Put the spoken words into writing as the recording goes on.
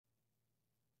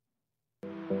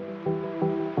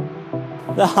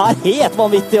Det er helt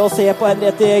vanvittig å se på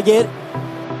Henriette Jæger.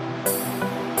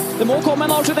 Det må komme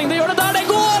en avslutning, det gjør det der, det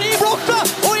går i blokka,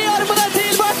 og i armene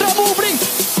til Bertram Bobling.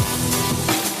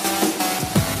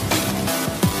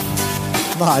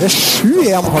 Nå er det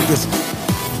 7-1 faktisk.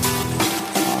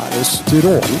 Nå er det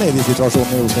strålende i de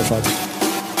situasjonene i Oslo.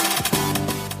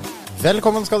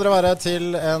 Velkommen skal dere være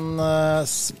til en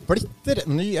splitter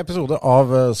ny episode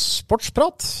av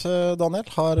Sportsprat.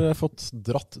 Daniel har fått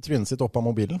dratt trynet sitt opp av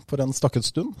mobilen for en stakket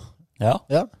stund. Ja.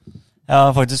 Jeg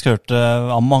har faktisk hørt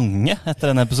av mange etter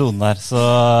denne episoden der, så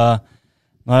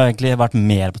nå har jeg egentlig vært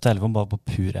mer på telefon, bare på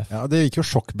pur F. Ja, det gikk jo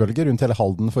sjokkbølger rundt hele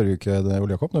Halden forrige uke,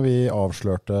 Ole Jakob, når vi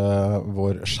avslørte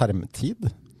vår skjermtid.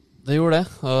 Det gjorde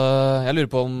det. Jeg lurer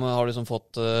på om har du liksom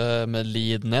fått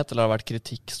medlidenhet, eller har det vært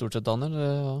kritikk stort sett,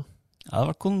 Daniel? Ja,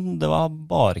 det var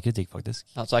bare kritikk, faktisk.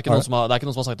 Ja, så det er ikke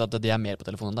noen som har sagt at de er mer på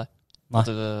telefonen enn deg? Nei. At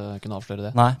du kunne avsløre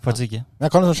det? Nei, faktisk ikke.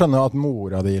 Jeg kan skjønne at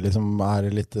mora di liksom er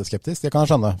litt skeptisk. Det kan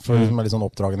jeg skjønne, for det er litt sånn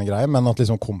oppdragende greie. Men at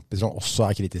liksom kompiser også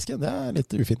er kritiske, det er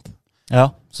litt ufint. Ja,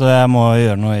 så jeg må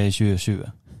gjøre noe i 2020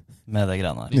 med det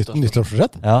greiene her.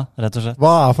 Nyttårsforsett? Ja, rett og slett.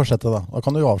 Hva er forsettet da? Da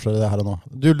kan du jo avsløre det her og nå.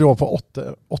 Du lå på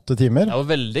 8 timer. Det er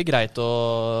jo veldig greit å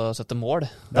sette mål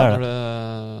med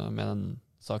den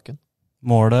saken.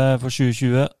 Målet for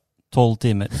 2020, 12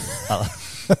 timer. Ja.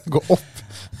 Gå opp.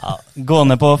 Ja, gå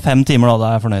ned på 5 timer da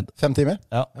er jeg fornøyd. 5 timer?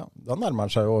 Ja. Da nærmer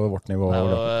han seg jo vårt nivå. Det er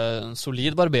jo en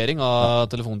solid barbering av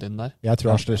telefontiden der. Jeg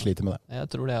tror han sliter med det.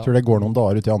 Jeg tror det, tror det går noen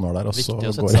dager ut i januar der.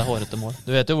 Viktig å sette seg hårete mål. Du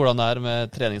vet jo hvordan det er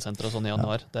med treningssenter og sånn i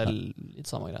januar. Det er litt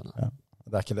samme greiene. Ja.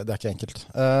 Det er ikke enkelt.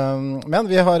 Men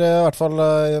vi har i hvert fall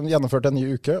gjennomført en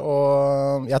ny uke,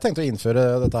 og jeg tenkte å innføre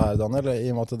dette her, Daniel,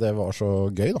 i og med at det var så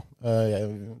gøy da.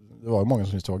 Det var jo mange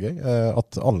som syntes det var gøy,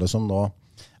 at alle som nå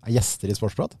er gjester i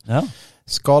Sportsprat,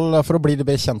 for å bli litt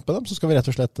bedre kjent med dem, så skal vi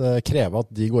rett og slett kreve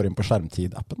at de går inn på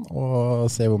skjermtid-appen og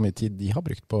se hvor mye tid de har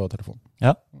brukt på telefonen.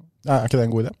 Ja. Er ikke det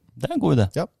en god idé? Det er en god idé.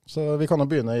 Ja, så vi kan jo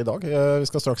begynne i dag. Vi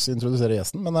skal straks introdusere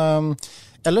gjesten, men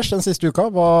ellers den siste uka,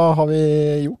 hva har vi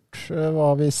gjort?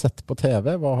 Hva har vi sett på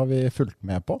TV? Hva har vi fulgt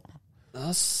med på? Jeg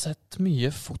har sett mye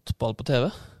fotball på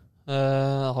TV. Det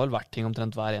har vel vært ting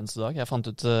omtrent hver eneste dag. Jeg fant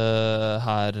ut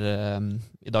her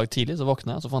i dag tidlig, så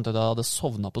våkna jeg, så fant jeg ut at jeg hadde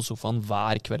sovnet på sofaen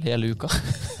hver kveld hele uka.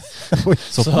 Oi,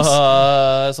 så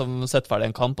sett ferdig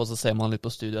en kamp, og så ser man litt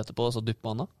på studio etterpå, og så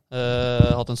dypper man da.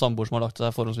 Hatt en samboer som har lagt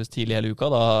seg forholdsvis tidlig hele uka,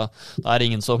 da er det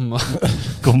ingen som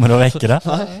kommer og vekker deg.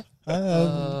 Nei.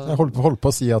 Jeg holdt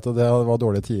på å si at det var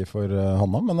dårlige tider for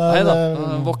Hanna, men nei da,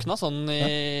 våkna sånn i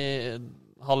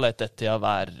 12:30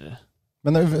 hver.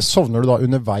 Men sovner du da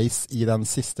underveis i den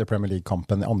siste Premier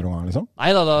League-kampen i andre omgang, liksom? Nei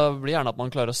da, blir gjerne at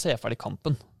man klarer å se ferdig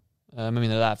kampen. Med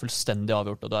mindre det er fullstendig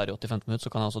avgjort, og det er i 85 minutter,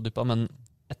 så kan jeg også dyppe. Men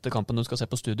etter kampen du skal se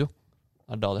på studio,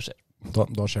 er da det skjer.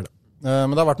 Da skjer det.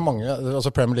 Men det har vært mange,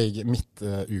 altså Premier League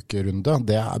midtukerunde,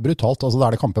 det er brutalt. Altså da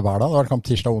er det kamper hver dag. Det er kamp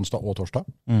tirsdag, onsdag og torsdag.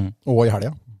 Og i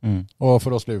helgen. Og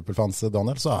for oss Liverpool-fans,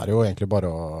 Daniel, så er det jo egentlig bare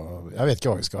å... Jeg vet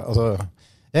ikke hva vi skal... Altså,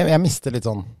 jeg mister litt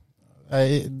sånn...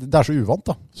 Det er så uvant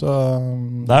da. Så,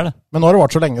 det er det. Men nå har det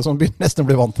vært så lenge som begynner nesten å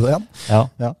bli vant til det igjen. Ja.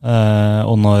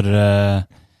 Og når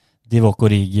Divock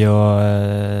Origi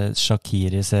og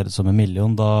Shaqiri ser ut som en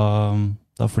million,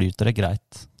 da flyter det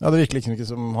greit. Ja, det virker ikke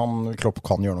som Klopp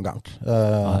kan gjøre noe gærent.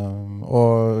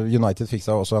 Og United fikk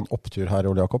seg også en opptur her,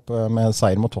 Ole Jakob, med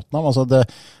seier mot Tottenham. Altså jeg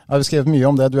har skrevet mye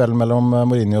om det, duellen mellom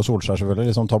Mourinho og Solskjær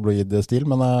selvfølgelig, liksom tabloid-stil,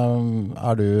 men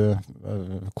er du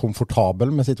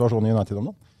komfortabel med situasjonen i United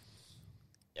om det?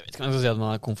 Jeg vet ikke om jeg skal si at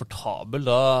man er komfortabel.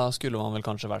 Da skulle man vel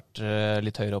kanskje vært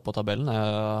litt høyere opp på tabellen. Jeg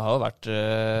har jo vært...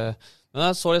 Men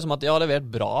jeg så liksom at de har levert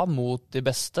bra mot de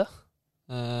beste.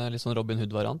 Litt sånn Robin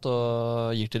Hood-variant,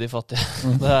 og gir til de fattige.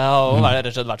 Det har jo rett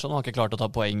og slett vært sånn. Man har ikke klart å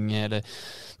ta poeng, eller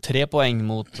 3 poeng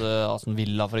mot Aston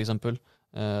Villa for eksempel.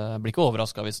 Jeg blir ikke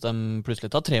overrasket hvis de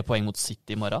plutselig tar 3 poeng mot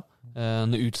City i morgen.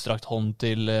 En utstrakt hånd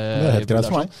til... det er helt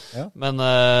greit for meg. Ja. Men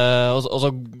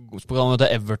også på gang med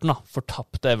Everton da.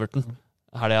 Fortappte Everton.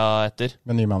 Helga etter.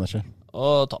 Med ny manager.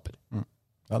 Og taper.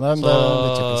 Ja, det er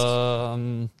litt typisk.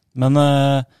 Men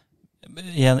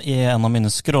i en av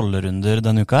mine scrollerunder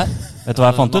denne uka her, vet du hva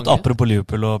jeg fant ut? Apropos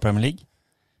Liverpool og Premier League.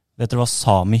 Vet du hva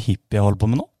Sami Hyppie holder på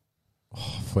med nå?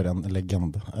 For en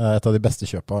legende. Et av de beste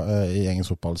kjøpa i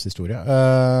engelsk fotballs historie.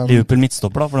 Liverpool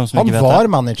midtstopper da, for de som ikke vet det. Han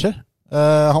var manager.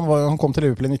 Han kom til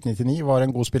Liverpool i 1999, var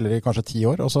en god spiller i kanskje 10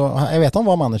 år. Jeg vet han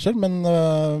var manager, men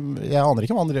jeg aner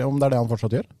ikke om det er det han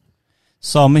fortsatt gjør.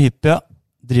 Sami Hyppie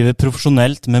driver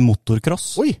profesjonelt med motorcross.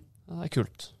 Oi! Det er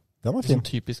kult. Den var fin. Sånn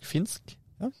typisk finsk.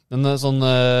 Men sånn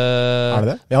Er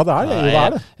det det? Ja, det er det. Jo, det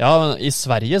er det. Ja, men i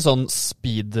Sverige sånn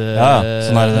speed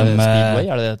sånn er det speedway,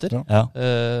 er det det heter? Ja.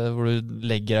 Hvor du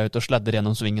legger deg ut og sladder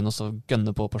gjennom svingen og så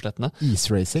gønner på slettene.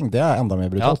 Isracing, det er enda mer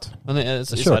brutalt. Ja, men i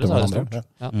Sverige så er det stort.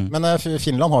 Ja. Men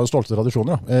Finland har jo stolte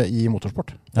tradisjoner i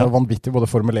motorsport. Det er vanvittig, både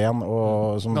Formel 1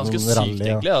 og som ganske rally. Sykt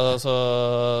egentlig, altså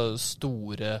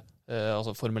store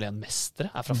Formel 1-mestere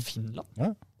er fra Finland.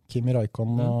 Ja. Kimi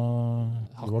Raikon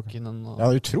og Hakkinen og... Ja,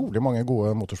 det er utrolig mange gode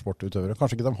motorsportutøvere.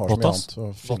 Kanskje ikke de har så mye annet å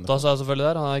finne. Bottas er selvfølgelig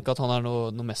der. Ikke at han er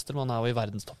noe mester, men han er jo i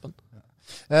verdenstoppen.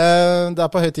 Det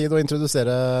er på høy tid å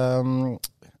introdusere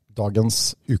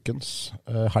ukens,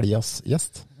 helgas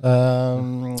gjest.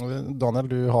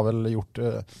 Daniel, du har vel gjort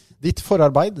ditt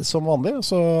forarbeid som vanlig,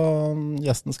 så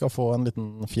gjesten skal få en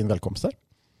liten fin velkomst her.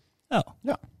 Ja.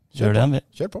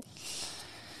 Kjør på.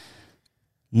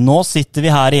 Nå sitter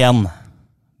vi her igjen.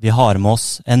 Vi har med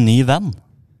oss en ny venn,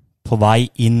 på vei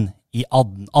inn i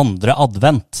andre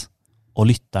advent, og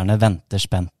lytterne venter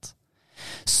spent.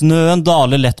 Snøen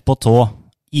daler lett på tå,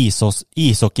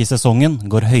 ishockeysesongen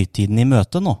går høytiden i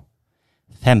møte nå.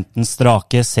 15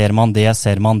 strake, ser man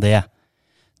det.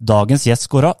 Dagens gjest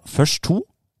skåret først 2,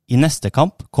 i neste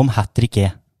kamp kom hat-trick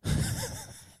E.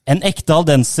 En ekte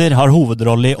aldenser har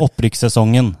hovedrolle i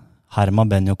opprykkssesongen, Herman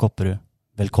Benjo Kopperud.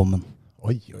 Velkommen.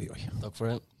 Oi. Takk for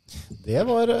det. Det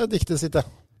var diktet sitt, det.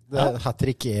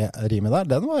 Hat-trick E-rimet der,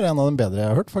 den var en av de bedre jeg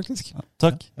har hørt, faktisk. Ja,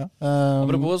 takk. Ja.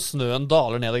 Apropos snøen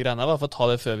daler ned og greiene, bare for å ta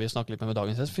det før vi snakker litt med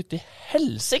dagens gjest. Fytti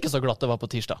helsike så glatt det var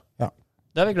på tirsdag. Ja.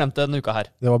 Det har vi glemt denne uka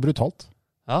her. Det var brutalt.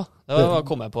 Ja, det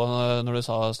kom jeg på når du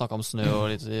snakket om snø og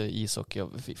litt ishockey.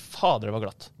 Fy fader, det var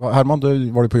glatt. Herman,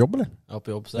 var du på jobb, eller? Jeg var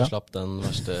på jobb, så jeg slapp den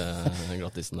verste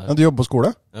glattisen der. Ja, du jobber på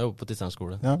skole? Jeg jobber på Tisteren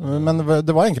skole. Ja, men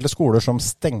det var enkelte skoler som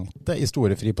stengte i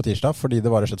storefri på tirsdag, fordi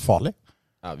det var rett og slett farlig?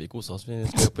 Ja, vi koset oss. Vi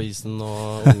skulle på isen,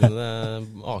 og ungene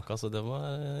aka, så det var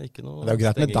ikke noe... Det er jo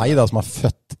greit med deg da, som er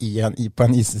født på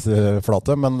en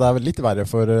isflate, men det er vel litt verre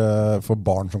for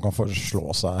barn som kan slå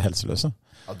seg helseløse.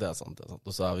 Ja, det er sant.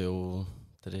 Og så er vi jo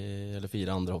 3 eller 4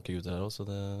 andre hockeygutter her også,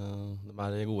 så de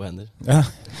er i gode hender. Ja.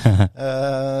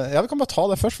 Vi kan bare ta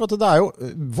det først, for det er jo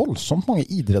voldsomt mange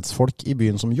idrettsfolk i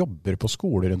byen som jobber på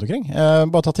skoler rundt omkring.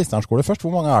 Bare ta Tisteren skole først.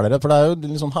 Hvor mange er dere? For det er jo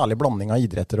en sånn herlig blanding av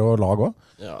idretter og lag også.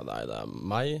 Ja, det er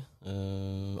meg,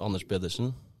 Anders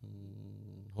Pedersen,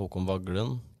 Håkon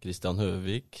Vaglen, Kristian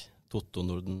Høvik, Totto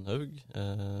Nordenhaug,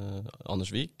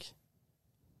 Anders Vik.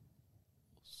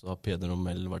 Så har Peder og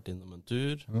Mell vært innom en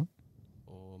tur.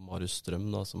 Marius Strøm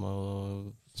da, som har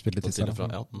spilt litt til fra.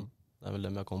 Ja, det er vel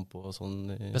dem jeg kom på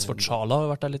sånn... Vestford Schala har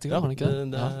vært der litt, har han ikke det?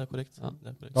 Det er korrekt. Ja. Det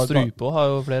er korrekt. Strupe har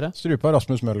jo flere. Strupe,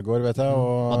 Rasmus Mølgaard, vet jeg,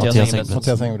 og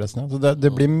Mathias Engebretsen. Ja. Så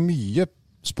det blir mye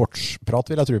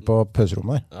sportsprat, vil jeg tro, på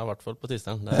pauserommet der. Ja, i hvert fall på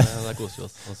Tisteren. Det koser vi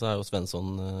oss. Og så er jo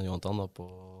Svensson Johantan da, på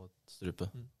Strupe.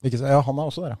 Ja, han er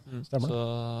også der, ja. Stemmer. Så,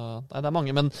 det er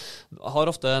mange, men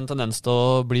har ofte en tendens til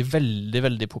å bli veldig,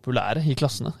 veldig populære i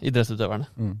klassene, idrettsutøverne.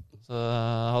 Så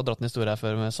jeg har dratt en historie her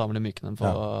før med Samuel Mykenen på,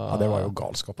 det var jo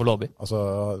galskap. På lobby. Altså,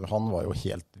 han var jo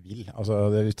helt vill. Altså,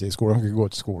 det ute i skolen, han kunne ikke gå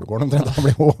ut i skolegården omtrent. Han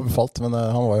ble overfalt, men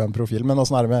han var jo en profil. Men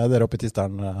hvordan er det med dere oppe i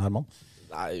Tisteren, Herman?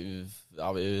 Nei,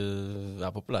 ja, vi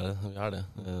er populære. Vi er det.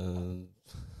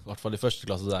 I hvert fall i første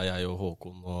klasse, så er jeg og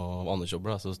Håkon og Anders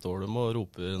jobber, så står de og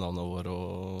roper navnet våre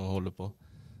og holder på.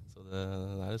 Så det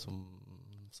er liksom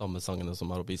samme sangene som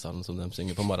er oppe i ishallen som de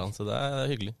synger på morgenen, så det er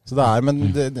hyggelig. Så det er, men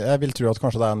jeg vil tro at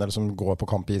kanskje det er en del som går på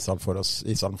kamp i ishallen for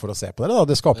å se på dere, da.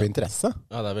 Det skaper interesse.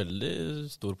 Ja, det er veldig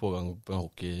stor pågang på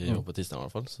hockey på Tisteren i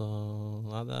hvert fall, så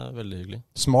nei, det er veldig hyggelig.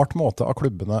 Smart måte av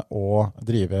klubbene å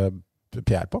drive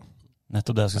PR på.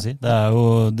 Nettopp det jeg skal si. Det er jo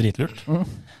dritlurt.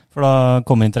 For da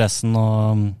kommer interessen,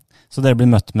 så dere blir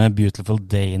møtt med beautiful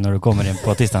day når du kommer inn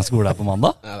på Tisteren skole her på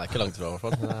mandag? Ja, det er ikke langt fra i hvert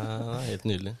fall. Det er helt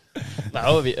nydelig. Det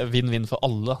er jo vinn-vinn for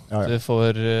alle. Ja. Du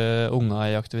får unga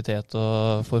i aktivitet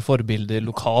og får forbilder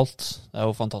lokalt. Det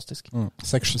er jo fantastisk.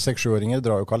 6-7-åringer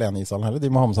drar jo ikke alene i ishallen heller.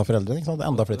 De må ha med seg foreldre, ikke sant? Det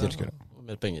er enda flere tilskuere.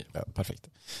 Mer penger. Ja, perfekt.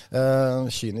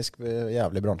 Kynisk,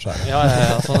 jævlig bransje her.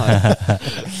 Ja, sånn er det.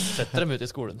 Setter dem ut i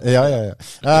skolen. Ja.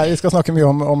 Vi skal snakke mye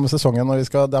om sesongen, og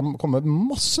det kommer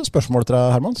masse spørsmål til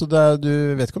deg, Herman, så du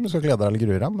vet ikke om du skal glede deg eller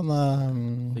grue deg,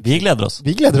 men vi gleder oss.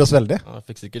 Vi gleder oss veldig. Ja, jeg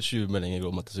fikk sikkert 20 meldinger i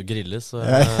går om at det skulle grilles, så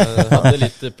jeg hadde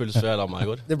litt puls før jeg la meg i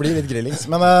går. Det blir litt grillings,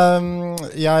 men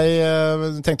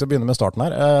jeg tenkte å begynne med starten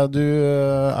her. Du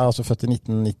er altså født i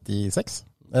 1996.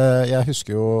 Jeg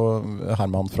husker jo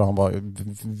Herman fra han var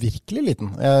virkelig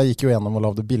liten. Jeg gikk jo gjennom og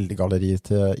lavde bildegalleri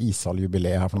til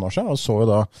ishalljubileet her for noen år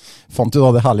siden, og fant jo da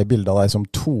det herlige bildet av deg som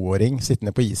 2-åring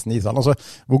sittende på isen i ishallen. Altså,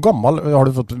 hvor gammel,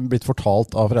 har du blitt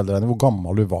fortalt av foreldrene hvor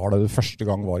gammel du var da du første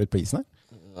gang var ute på isen her?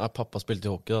 Ja, pappa spilte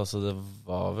i hockey, da, så det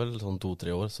var vel sånn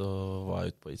 2-3 år, så var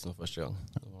jeg ute på isen for første gang.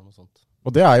 Det var noe sånt.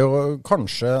 Og det er jo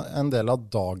kanskje en del av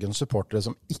dagens supportere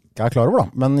som ikke er klar over, da.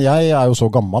 Men jeg er jo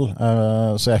så gammel,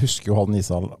 så jeg husker jo Halden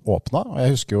ishall åpna, og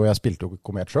jeg husker jo, jeg spilte jo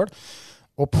Komet selv.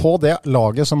 Og på det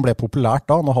laget som ble populært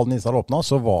da, når Halden ishall åpna,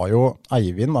 så var jo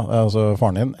Eivind, altså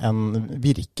faren din, en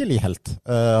virkelig helt.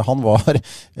 Han var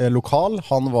lokal,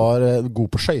 han var god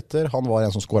på skøyter, han var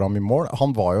en som skåret mye mål.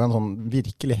 Han var jo en sånn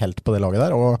virkelig helt på det laget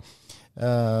der, og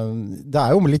det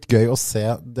er jo litt gøy å se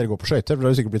dere gå på skøyter, for det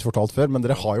har jo sikkert blitt fortalt før, men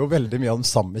dere har jo veldig mye av de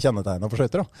samme kjennetegnene på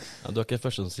skøyter da. Ja, du er ikke den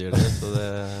første som sier det, så det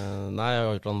nei, jeg har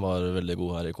hørt han var veldig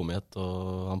god her i Komet, og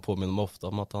han påminner meg ofte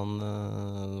om at han,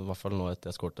 i hvert fall nå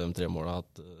etter jeg skårte de 3 målene,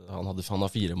 at han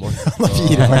har 4 mål. Han har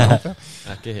 4 mål, ja.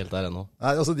 Jeg er ikke helt der ennå.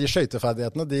 Nei, altså de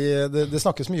skøyteferdighetene, det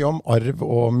snakkes mye om arv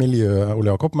og miljø,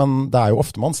 Ole Jakob, men det er jo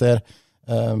ofte man ser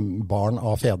barn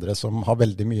av fedre som har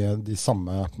veldig mye de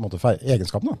samme på en måte,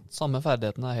 egenskapene. Samme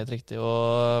ferdighetene er helt riktig,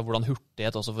 og hvordan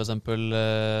hurtighet også for eksempel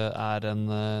er en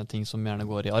ting som gjerne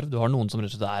går i arv. Du har noen som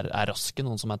rett og slett er raske,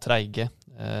 noen som er treige,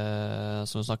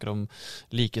 som snakker om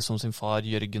like som sin far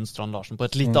Jørgen Strand Larsen, på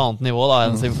et litt annet nivå da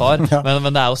enn sin far, ja.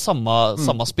 men det er jo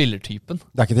samme spillertypen.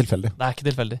 Det er ikke tilfeldig. Det er ikke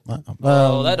tilfeldig. Nei.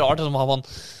 Og det er rart, liksom, har man,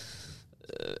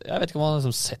 jeg vet ikke om man har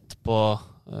liksom sett på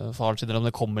faren sin, eller om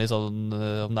det kommer i sånn,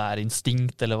 om det er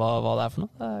instinkt, eller hva det er for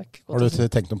noe. Det er ikke godt. Har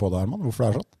du tenkt noe på det, Herman? Hvorfor det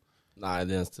er sånn? Nei,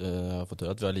 det eneste jeg har fått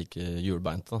høre at vi har like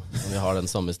hjulbeint da. Vi har den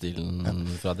samme stilen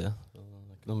fra det. Så det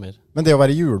er ikke noe mer. Men det å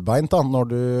være hjulbeint da,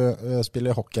 når du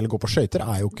spiller hockey eller går på skøyter,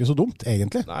 er jo ikke så dumt,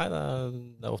 egentlig. Nei,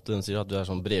 det er ofte den sier at du er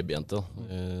sånn bredbente.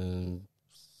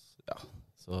 Ja.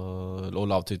 Og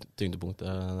lav tyngdepunkt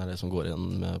er det som går igjen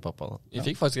med pappa. Da. Vi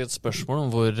fikk faktisk et spørsmål om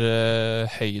hvor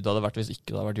høy det hadde vært hvis ikke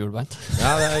det hadde vært hjulbeint.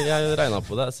 Ja, jeg regnet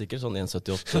på det. Det er sikkert sånn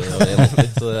 1,78 og 1,80,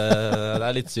 så det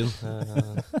er litt synd.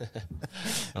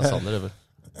 Han savner det vel.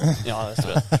 Ja, det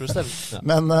tror jeg stemmer. Ja.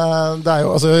 Men det er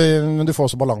jo, altså, du får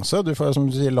også balanse, du får som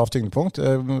du sier lav tyngdepunkt,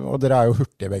 og dere er jo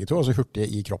hurtige begge to, altså hurtige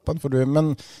i kroppen.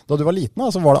 Men da du var liten,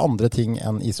 så var det andre ting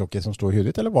enn ishockey som stod i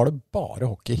hudet ditt, eller var det bare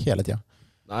hockey hele tiden?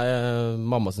 Nei,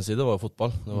 mamma sin side var jo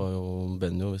fotball. Det var jo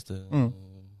Benjo, hvis det...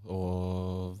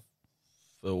 Og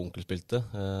onkel spilte.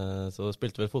 Så jeg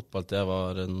spilte vel fotball til jeg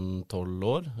var 12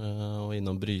 år, og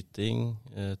innom bryting,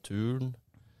 turn.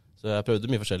 Så jeg prøvde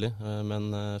mye forskjellig,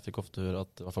 men jeg fikk ofte høre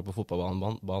at, i hvert fall på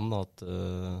fotballbanen, at det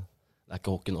er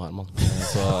ikke hockey nå, Herman.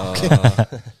 Så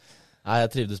nei,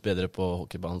 jeg trivdes bedre på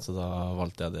hockeybanen, så da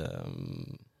valgte jeg det.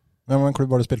 Hvem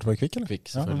klubb var du spilte for i Kvikk, eller?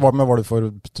 Kvikk, selvfølgelig. Men var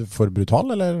du for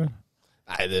brutal, eller?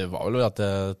 Nei, det var vel at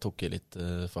jeg tok litt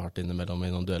for hardt innimellom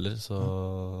i noen dueller, så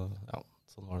ja,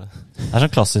 sånn var det. Det er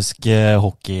sånn klassisk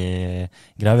hockeygreie.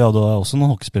 Vi hadde også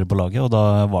noen hockeyspillere på laget, og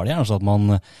da var det gjerne sånn at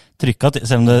man trykket til,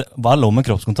 selv om det var lov med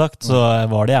kroppskontakt, så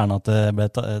var det gjerne at det ble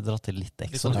dratt til litt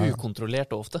ekstra. Litt sånn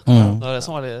ukontrollert ofte. Det var det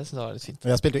som var litt fint.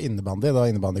 Jeg spilte jo innebandy da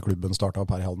innebandyklubben startet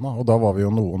opp her i Halden, og da var vi jo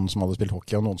noen som hadde spilt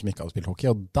hockey, og noen som ikke hadde spilt hockey,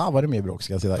 og der var det mye bråk,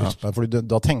 skal jeg si deg. Fordi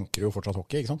da tenker du jo fortsatt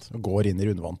hockey, ikke sant? Du går inn i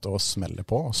rundvant og smeller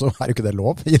på, og så er jo ikke det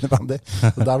lov i innebandy.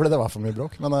 Så der ble det i hvert fall mye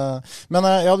bråk. Men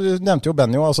ja, du nevnte jo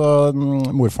Benjo, altså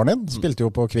morfaren din spilte jo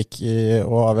på Kvikk,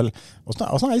 og er vel,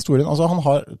 hvordan er historien? Altså han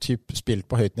har typ spilt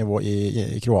på høyt nivå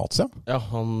i Kroatia. Ja,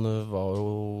 han var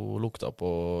jo lukta på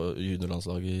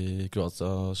juniorlandslaget i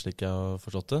Kroatia, slik jeg har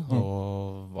forstått det,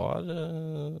 og var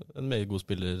en meget god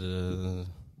spiller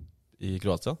i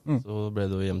Kroatia. Så ble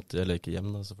det jo hjem til, eller ikke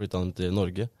hjem, da, så flyttet han til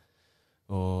Norge,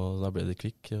 og da ble det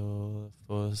Kvikk, og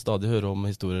får stadig høre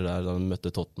om historier der da han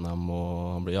møtte Tottenham,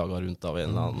 og han ble jaget rundt av en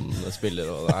eller annen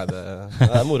spiller, og nei, det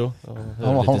er moro.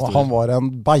 Han var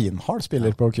en beinhard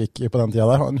spiller på Kvikk på den tida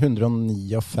der,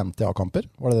 159 A-kamper,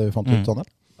 var det vi fant ut,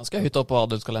 Daniel? Han skal høyt opp på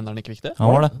adelskalenderen i Kvikk, det?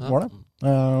 Han var det. Ja. Var det.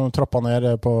 Trappa ned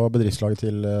på bedriftslaget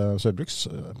til Sørbruks,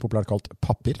 populært kalt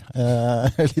Papir,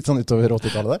 litt sånn utover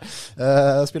 80-tallet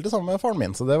der. Spilte sammen med faren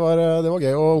min, så det var gøy.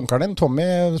 Og onkelen din, Tommy,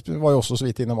 var jo også så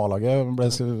vidt innom A-laget,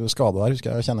 ble skadet der, husker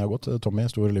jeg, kjenner jeg godt. Tommy,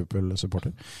 stor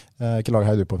Liverpool-supporter. Ikke lag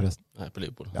hei du på forresten. Nei, på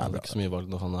Liverpool. Ja, det er ikke så mye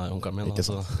valg når han er onkelen min. Ikke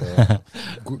sant.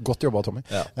 Godt jobba, Tommy.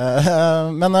 Ja.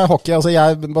 Men hockey, altså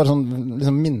jeg bare sånn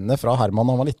liksom minne fra Herman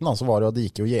da han var liten, da, så var det jo, det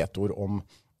gikk jo gjetord om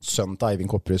sønnen til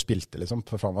Eivind Kopperud spilte liksom,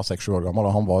 for han var 6-7 år gammel,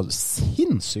 og han var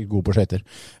sinnssykt god på skøyter.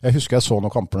 Jeg husker jeg så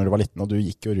noen kamper når du var liten, og du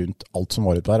gikk jo rundt alt som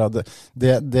var ute der.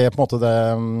 Det på en måte,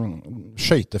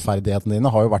 skøyteferdighetene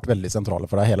dine har jo vært veldig sentrale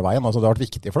for deg hele veien. Altså, det har vært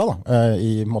viktig for deg da,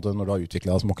 i en måte, når du har utviklet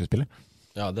deg som hockeyspiller.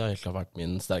 Ja, det har helt klart vært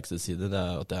min sterkeste side, det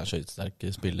er at jeg er skøytesterk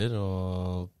spiller,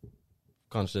 og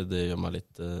kanskje det gjør meg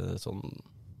litt sånn,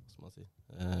 som man sier,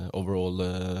 overall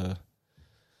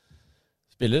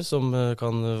spiller som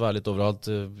kan være litt overalt,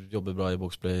 jobbe bra i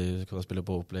boxplay, kan spille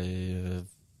powerplay,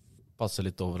 passer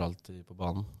litt overalt på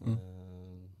banen.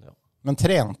 Ja. Men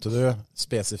trente du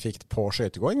spesifikt på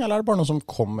skøytegåing, eller er det bare noe som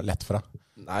kom lett fra?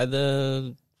 Nei,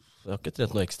 jeg har ikke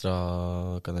trent noe ekstra,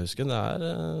 kan jeg huske. Det har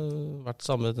vært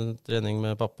samme trening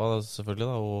med pappa, selvfølgelig,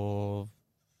 da, og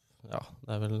ja,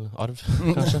 det er vel arv,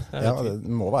 kanskje. Ja, det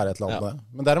må være et eller annet det.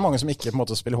 Men det er mange som ikke på en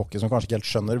måte spiller hockey, som kanskje ikke helt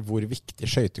skjønner hvor viktig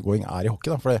skøytegåing er i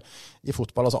hockey. Da. For i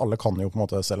fotball, altså alle kan jo på en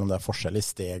måte, selv om det er forskjell i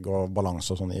steg og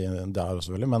balanse og sånn, det er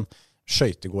også veldig, men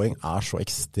skøytegåing er så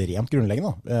ekstremt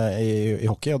grunnleggende i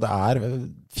hockey, og det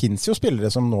finnes jo spillere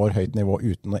som når høyt nivå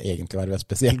uten å egentlig være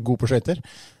spesielt god på skøyter.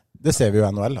 Det ser vi jo i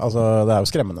NHL, altså det er jo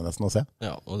skremmende nesten å se.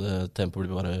 Ja, og tempoet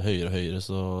blir bare høyere og høyere,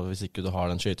 så hvis ikke du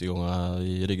har den skøytegangen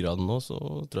i ryggraden nå, så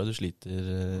tror jeg du sliter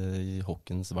i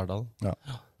hockeyens hverdag. Ja,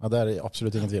 det er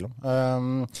absolutt ingen tvil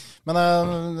om.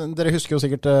 Men dere husker jo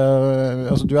sikkert,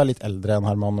 altså du er litt eldre enn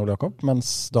Herman og Jakob,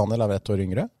 mens Daniel er 1 år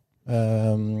yngre.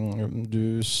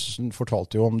 Du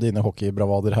fortalte jo om dine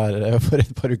hockeybravader her for et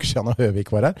par uker siden når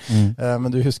Høvik var her. Men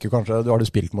du husker kanskje, har du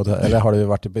spilt mot, eller har du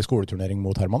vært i skoleturnering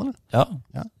mot Herman, eller? Ja.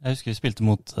 Jeg husker vi spilte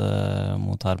mot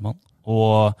Herman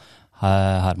og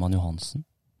Herman Johansen.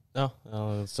 Ja,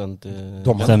 sønnen til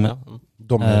Dommer.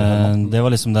 Dommer. Det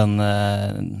var liksom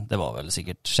det var vel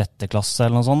sikkert 6. klasse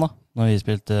eller noe sånt da, når vi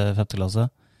spilte 5. klasse.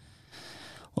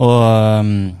 Og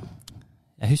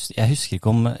jeg husker ikke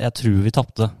om, jeg tror vi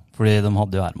tappte, fordi de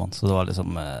hadde jo Herman, så det var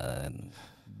liksom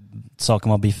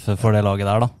saken var biff for det laget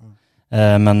der da.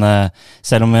 Men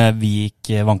selv om vi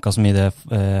ikke vanket så mye i det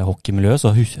hockeymiljøet,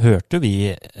 så hørte vi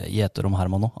i etter om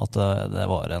Herman nå, at det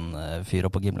var en fyr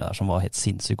oppe på Gimle der som var helt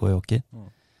sinnssyk i hockey.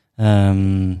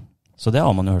 Så det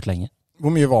har man jo hørt lenge.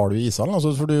 Hvor mye var du i ishallen?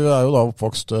 Altså, for du er jo da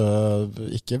oppvokst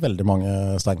ikke veldig mange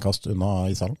steinkast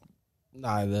unna ishallen.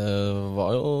 Nei, det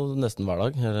var jo nesten hver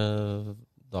dag,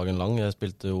 dagen lang. Jeg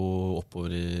spilte jo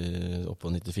oppover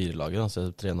 94-laget, så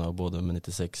jeg trenet jo både med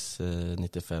 96,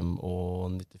 95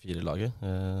 og 94-laget.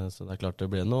 Så det er klart det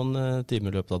ble noen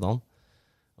timer i løpet av dagen.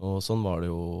 Og sånn var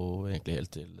det jo egentlig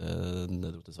helt til det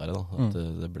dro til Sverige da. At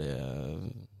det ble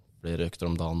flere økter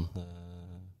om dagen,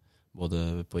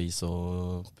 både på is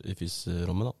og i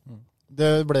fysrommet da.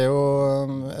 Det ble jo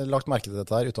lagt merke til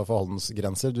dette her utenfor Haldens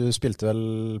grenser. Du spilte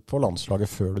vel på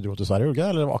landslaget før du dro til Sverige, ikke?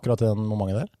 Eller akkurat den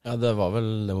momentet der? Ja, det var vel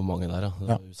det momentet der, ja. Det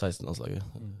var 16-landslaget,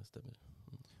 stemmer.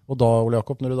 Og da, Ole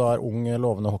Jakob, når du da er ung,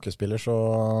 lovende hockeyspiller, så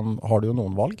har du jo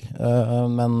noen valg.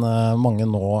 Men mange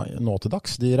nå til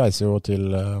dags, de reiser jo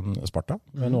til Sparta.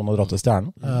 Noen har dratt til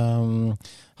Stjernen.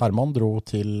 Herman dro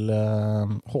til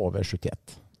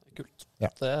HV71. Kult. Ja.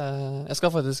 Jeg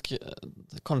skal faktisk,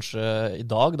 kanskje i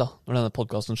dag da, når denne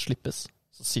podcasten slippes,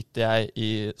 så sitter jeg i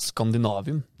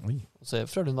Skandinavium og ser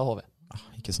Frølunda HV.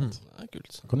 Ikke sant. Det er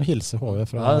kult. Kan du hilse HV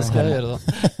fra Ja, det skal jeg gjøre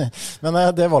da. Men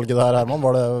det valget der, Herman,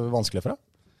 var det vanskelig for deg?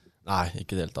 Nei,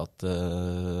 ikke det hele tatt.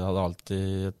 Jeg hadde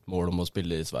alltid et mål om å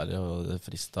spille i Sverige, og det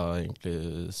fristet egentlig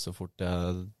så fort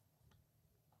jeg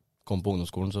kom på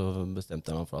ungdomsskolen, så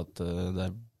bestemte jeg meg for at det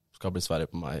skal bli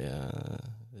Sverige på meg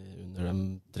under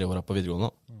de 3 årene på videregående.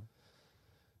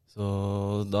 Så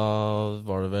da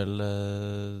var det vel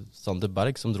Sander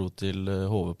Berg som dro til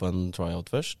HV på en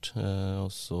tryout først, og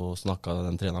så snakket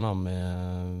den treneren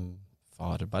med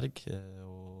far Berg,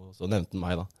 og så nevnte han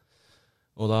meg da.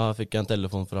 Og da fikk jeg en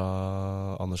telefon fra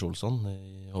Anders Olsson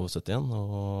i HV71,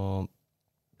 og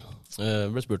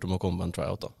ble spurt om å komme på en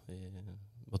tryout da,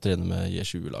 og trene med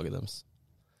J20-laget deres.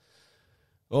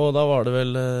 Og da var det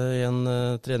vel en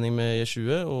trening med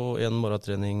J20 og en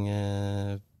morgentrening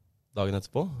dagen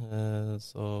etterpå.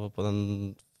 Så på den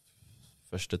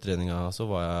første treninga så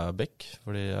var jeg back,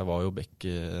 fordi jeg var jo back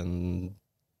en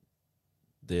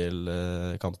del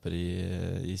kamper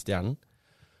i Stjernen.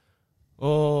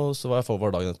 Og så var jeg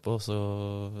forward dagen etterpå, så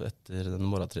etter den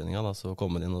morgentreninga da, så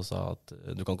kom han inn og sa at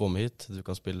du kan komme hit, du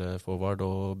kan spille forward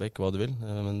og back, hva du vil,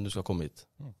 men du skal komme hit.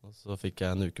 Og så fikk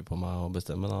jeg en uke på meg å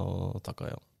bestemme da, og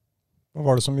takket ja. Hva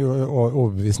var det som gjorde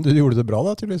overbevisen? Du gjorde det bra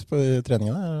da, tydeligvis, på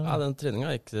treningene? Ja, den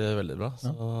treninga gikk veldig bra. Så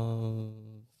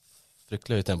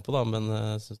fryktelig høyt tempo da, men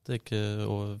jeg synes det gikk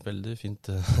veldig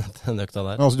fint den økta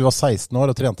der. Men altså, du var 16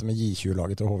 år og trente med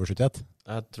J20-laget til HV71?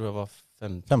 Jeg tror jeg var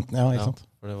 15. Ja, ikke sant?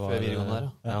 For det var, før videregående der,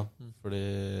 ja. Fordi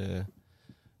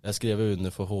jeg skrev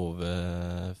under for HV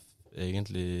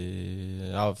egentlig,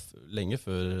 ja, lenge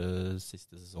før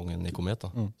siste sesongen i Komet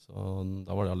da. Så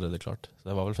da var det allerede klart.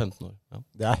 Så jeg var vel 15 år. Ja.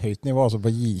 Det er høyt nivå, altså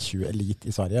på J20 Elite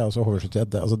i Sverige, altså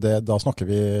HV71, da snakker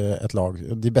vi et lag,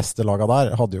 de beste lagene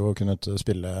der hadde jo kunnet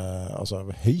spille altså,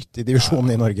 høyt i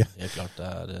divisjonen i Norge. Helt klart, det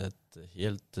er et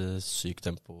helt sykt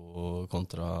tempo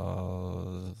kontra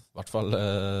i hvert fall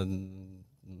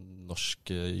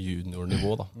norsk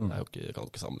juniornivå da. Det er jo ikke, kan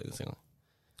jo ikke sammenlignes engang.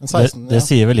 Det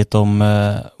sier vel litt om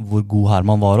hvor god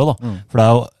Herman var også da. For det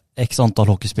er jo x antall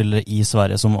hockeyspillere i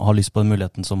Sverige som har lyst på den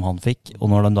muligheten som han fikk,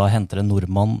 og når de da henter en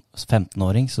nordmann,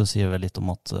 15-åring, så sier det vel litt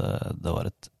om at det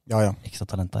var et ekstra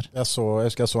talent der. Jeg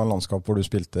husker jeg så en landskap hvor du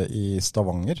spilte i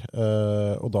Stavanger,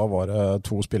 og da var det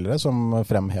 2 spillere som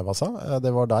fremhevet seg.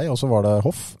 Det var deg, og så var det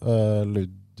Hoff,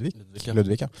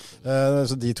 Ludvig, ja.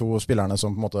 Så de 2 spillerne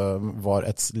som på en måte var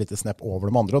et lite snepp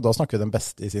over de andre, og da snakker vi den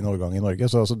beste i sin årgang i Norge.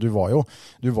 Så du var jo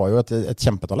et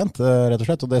kjempetalent, rett og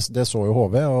slett, og det så jo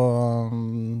HV.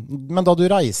 Men da du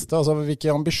reiste, altså, hvilke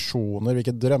ambisjoner,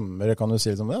 hvilke drømmer kan du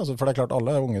si om det? Altså, for det er klart,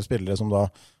 alle unge spillere som da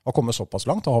har kommet såpass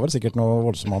langt, har vel sikkert noen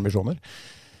voldsomme ambisjoner.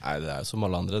 Nei, det er jo som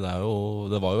alle andre.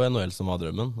 Det var jo NHL som var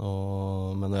drømmen,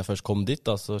 men når jeg først kom dit,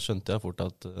 da, så skjønte jeg fort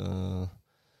at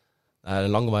det er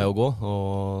en lang vei å gå,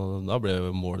 og da ble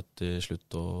jo målet til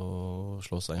slutt å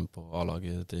slå seg inn på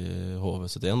A-laget til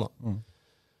HV71 da.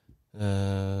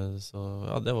 Så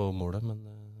ja, det var jo målet, men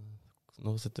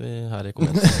nå sitter vi her i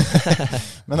kommentet.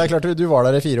 Men det er klart, du var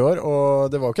der i 4 år, og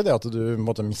det var jo ikke det at du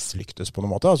måtte mislyktes på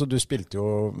noen måte. Altså, du spilte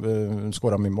jo,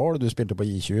 skåret mye mål, du spilte på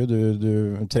I20,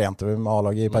 du trente med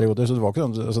A-laget i perioder, så det var ikke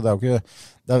sånn, altså,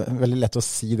 det er veldig lett å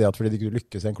si det at fordi du ikke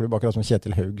lykkes i en klubb, akkurat som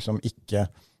Kjetil Haug som ikke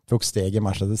tok steg i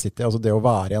Manchester City, altså det å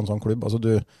være i en sånn klubb, altså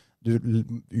du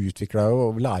utvikler deg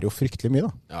og lærer jo fryktelig mye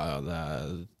da. Ja, det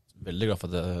er veldig glad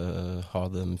for at jeg har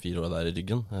de 4 årene der i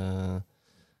ryggen.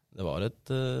 Det var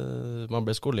man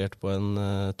ble skolert på en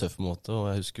tøff måte, og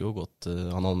jeg husker jo godt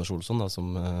han Anders Olsson da,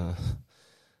 som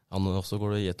han også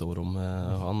går det i et overrom.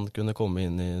 Han kunne komme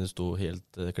inn det sto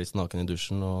helt kliss naken i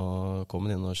dusjen, og kom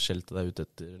inn og skjelte deg ut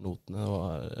etter notene, og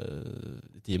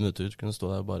i 10 minutter kunne stå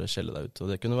der og bare skjelle deg ut. Og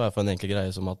det kunne være for en enkel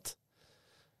greie som at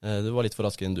du var litt for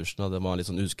rask inn i dusjen, og det var en litt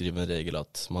sånn uskriven regel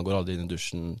at man går aldri inn i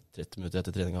dusjen 30 minutter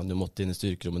etter treninga. Du måtte inn i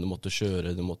styrkerommet, du måtte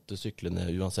kjøre, du måtte sykle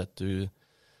ned uansett.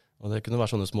 Og det kunne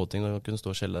være sånne småting, og kunne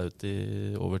stå og skjelle deg ut i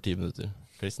over 10 minutter.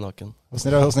 Kliss naken.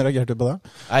 Hvordan reagerte du på det?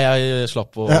 Nei, jeg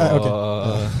slapp å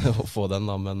få den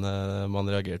da, men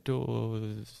man reagerte jo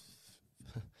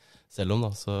selv om da,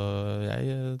 så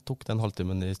jeg tok den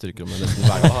halvtimen i styrkerommet nesten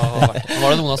hver gang. Var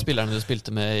det noen av spillerne du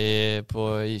spilte med på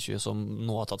I20 som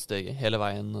nå har tatt steget hele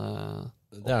veien?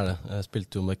 Det er det. Jeg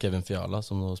spilte jo med Kevin Fiala,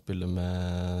 som nå spiller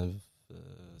med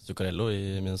Zuccarello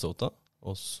i Minnesota.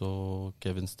 Og så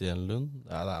Kevin Stenlund.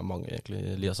 Ja, det er mange egentlig.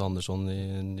 Elias Andersson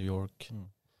i New York.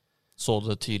 Så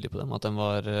du tydelig på dem, at de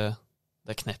var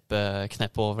det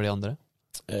kneppet over de andre?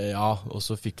 Ja, og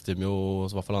så fikk de jo,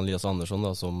 i hvert fall Elias Andersson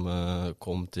da, som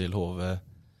kom til HV,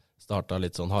 startet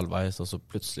litt sånn halvveis, og så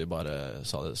plutselig bare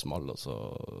sa det small, og så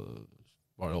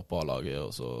var det oppe på A-laget,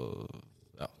 og så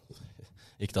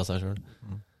gikk det av seg selv.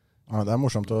 Ja, det er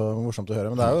morsomt å høre,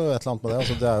 men det er jo et eller annet med det.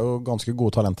 Altså, det er jo ganske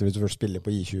gode talenter hvis du først spiller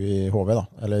på I20 i HV, da.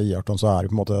 Eller I18, så er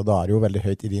det på en måte, da er det jo veldig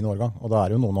høyt i din årgang. Og da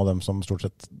er det jo noen av dem som stort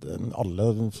sett,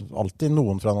 alltid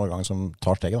noen fra en årgang som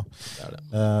tar steget, da. Det er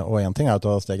det. Og en ting er å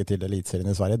ta steget til elitserien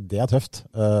i Sverige, det er tøft.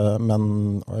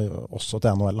 Men også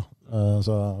til NHL, da.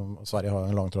 Så Sverige har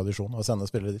en lang tradisjon å sende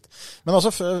spillere dit. Men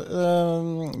altså,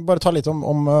 bare ta litt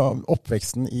om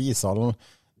oppveksten i ishallen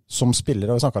som spillere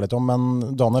har vi snakket litt om,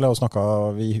 men Daniel har jo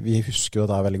snakket, vi husker jo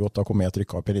det er veldig godt da Komet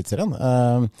rykket opp i elitserien.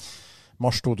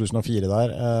 Mars 2004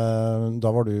 der,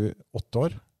 da var du 8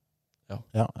 år.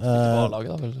 Ja.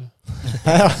 A-laget da, vel?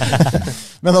 Ja.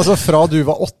 Men altså fra du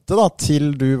var 8 da,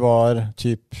 til du var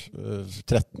typ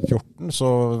 13-14, så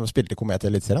spilte Komet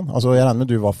i elitserien. Altså jeg regner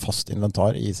med du var fast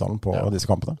inventar i ishallen på disse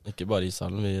kampene. Ikke bare i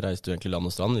ishallen, vi reiste jo egentlig land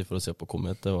og strand for å se på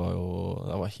Komet. Det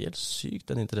var helt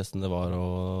sykt den interessen det var,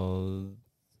 og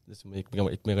liksom,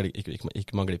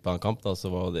 ikke man glipp av en kamp da, så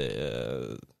var det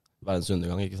verdens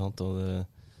undergang, ikke sant? Og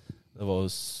det var jo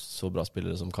så bra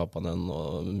spillere som Kapanen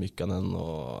og Mykkanen,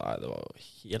 og nei, det var jo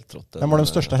helt rått. Hvem var den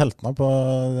største heltene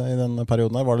i den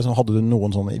perioden her? Var det sånn, hadde du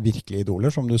noen sånne virkelige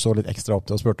idoler som du så litt ekstra opp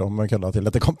til og spurte om kølla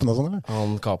til etter kampen og sånn, eller?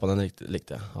 Han Kapanen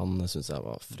likte jeg. Han synes jeg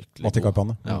var fryktelig Matti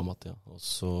Kapanen? Ja, Matti, ja. Og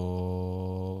så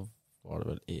var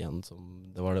det vel en som,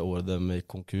 det var det året de gikk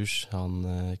konkurs, han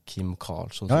Kim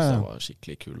Karlsson synes jeg var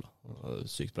skikkelig kul.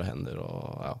 Sykt bra hender,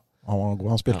 og ja. Han var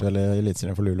god, han spilte vel i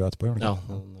elitserien for Luleå etterpå, ja,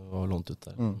 han var lånt ut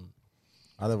der.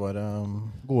 Nei, det var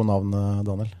gode navn,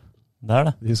 Daniel. Det er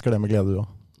det. Vi husker det med glede, du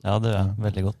også. Ja, det er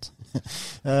veldig godt.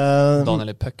 Daniel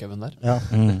i puckhaugen der. Ja.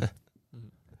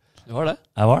 Du var det?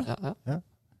 Jeg var det. Ja.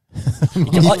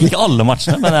 Ikke alle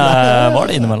matchene, men jeg var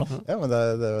det innimellom. Ja, men det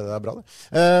er bra det.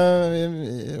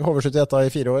 HV71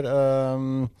 i 4 år.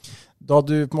 Da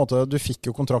du på en måte, du fikk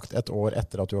jo kontrakt 1 år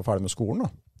etter at du var ferdig med skolen, da.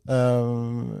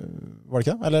 Var det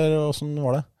ikke det? Eller hvordan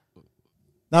var det?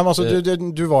 Nei, men altså,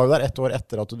 du var jo der 1 år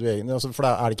etter at du egentlig, altså, for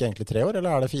er det ikke egentlig 3 år,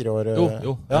 eller er det 4 år?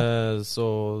 Jo. Ja. Så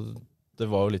det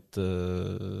var jo litt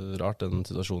rart, den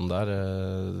situasjonen der.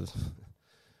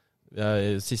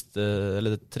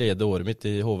 Det tredje året mitt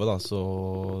i HV, da, så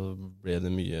ble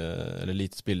det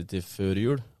lite spilletid før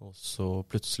jul. Og så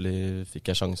plutselig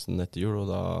fikk jeg sjansen etter jul, og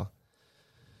da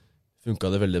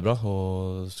funket det veldig bra.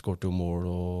 Og skårte jo mål,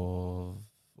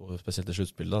 og spesielt i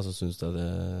sluttspillet, da, så synes jeg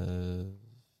det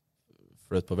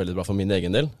fløt på veldig bra for min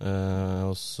egen del.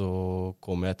 Og så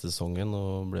kom jeg etter sesongen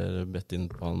og ble bedt inn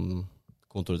på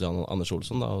kontoret til Anders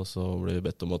Olsson, da, og så ble vi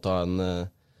bedt om å ta en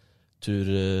tur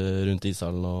rundt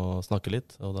ishallen og snakke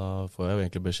litt. Og da får jeg jo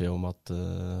egentlig beskjed om at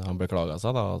han beklaget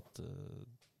seg, da, at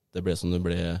det ble som det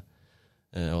ble,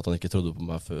 og at han ikke trodde på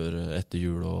meg før etter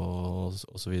jul og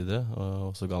så videre.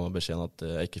 Og så ga han meg beskjeden at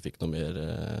jeg ikke fikk noe mer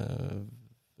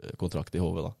kontrakt i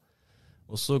HV, da.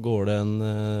 Og så går det en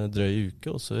drøy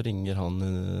uke, og så ringer han,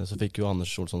 så fikk jo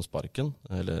Anders Olsson sparken,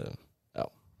 eller ja,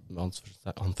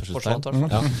 forsvant.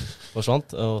 Ja,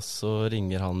 forsvant, og så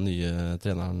ringer han nye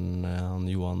treneren,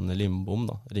 han Johan Lindbom,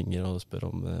 da, ringer og spør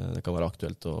om det kan være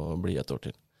aktuelt å bli et år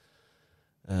til.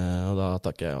 Og da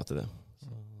takker jeg ja til det.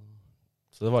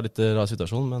 Så det var litt rar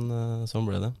situasjon, men sånn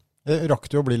ble det. Rakk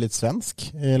du å bli litt svensk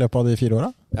i løpet av de 4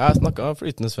 årene? Jeg snakket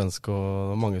flytende svensk, og det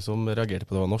var mange som reagerte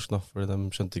på det var norsk, da, fordi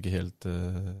de skjønte ikke helt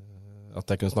at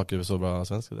jeg kunne snakke så bra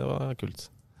svensk. Det var kult.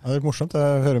 Ja, det er litt morsomt.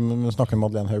 Jeg hører snakke med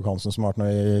Madeleine Haug-Hansen, som har vært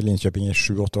nå i Linköping i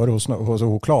 7-8 år.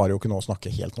 Hun klarer jo ikke nå å snakke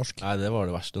helt norsk. Nei, det var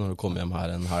det verste når du kom hjem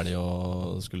her en helg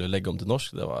og skulle legge om til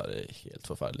norsk. Det var helt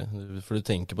forferdelig. For du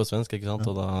tenker på svensk, ikke sant?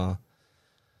 Ja.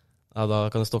 Og da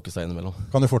kan det stokke seg innimellom.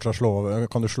 Kan du fortsatt slå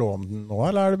om den nå,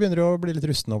 eller begynner du å bli litt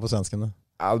rusten nå på svensken?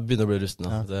 Ja, det begynner å bli rusten.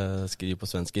 Ja. Jeg skriver på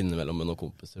svensk innimellom med noen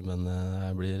kompiser, men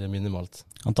jeg blir minimalt.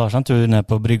 Han tar seg en tur ned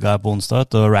på brygga på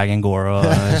onsdag og rag and gore og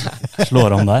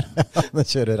slår om der. Den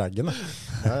kjører raggen, da.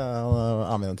 Ja, han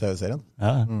er med i den TV-serien.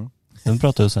 Ja, den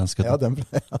prater jo svensk. Ja, den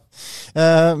prater,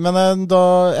 ja. Men da,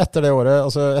 etter det året,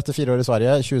 altså etter 4 år i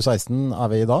Sverige, 2016 er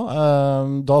vi i dag,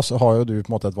 da har jo du på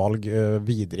en måte et valg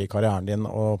videre i karrieren din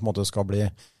og på en måte skal bli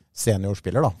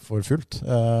seniorspiller da, for fullt.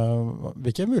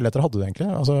 Hvilke muligheter hadde du egentlig?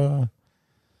 Altså...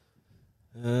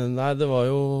 Nei, det var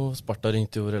jo, Sparta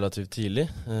ringte jo relativt tidlig,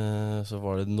 så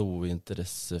var det noe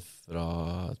interesse fra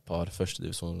et par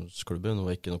førstedivisjonsklubber,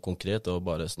 noe ikke noe konkret, det var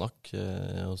bare snakk,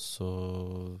 og så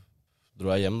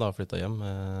dro jeg hjem da, flyttet hjem,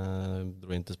 dro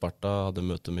inn til Sparta, hadde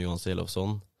møte med Johan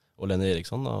Selofsson og Lene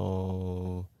Eriksson da,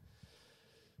 og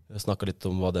snakket litt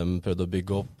om hva de prøvde å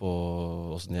bygge opp,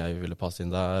 og hvordan jeg ville passe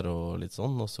inn der, og litt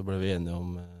sånn, og så ble vi enige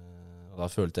om... Og da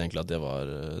følte jeg egentlig at det var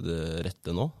det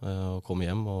rette nå, å komme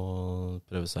hjem og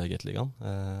prøve seg i Gateligaen.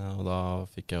 Og da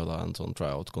fikk jeg jo da en sånn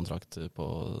tryout-kontrakt på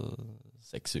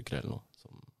 6 uker eller noe.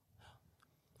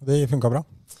 Det funket bra?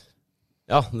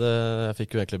 Ja, jeg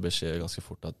fikk jo egentlig beskjed ganske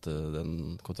fort at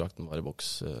den kontrakten var i boks,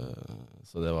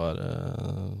 så det var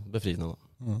befriende da.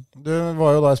 Du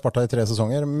var jo da i Sparta i 3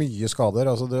 sesonger, mye skader,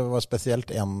 altså det var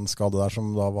spesielt en skade der som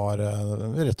da var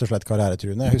rett og slett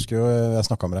karrieretruende. Jeg husker jo, jeg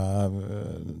snakket med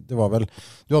deg, du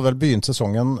hadde vel begynt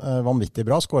sesongen vanvittig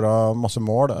bra, skåret masse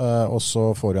mål, og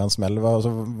så får du en smell.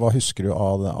 Hva husker du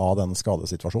av den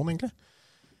skadesituasjonen egentlig?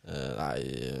 Nei,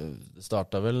 det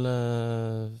startet vel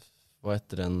var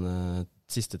etter den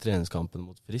siste treningskampen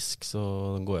mot Frisk, så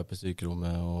går jeg på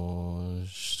styrkerommet og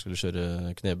skulle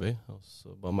kjøre knebøy, og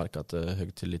så bare merket at det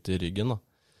høgg til litt i ryggen da.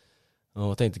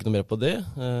 Og tenkte ikke noe mer på det.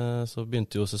 Så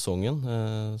begynte jo sesongen,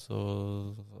 så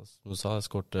som du sa, jeg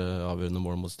skårte avgjørende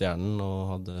mål mot Stjernen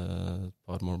og hadde et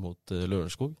par mål mot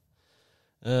Lørenskog.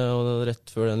 Og rett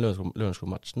før den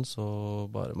Lørenskog-matchen så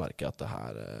bare merket jeg at det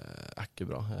her ikke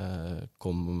bra. Jeg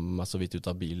kom meg så vidt ut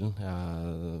av bilen.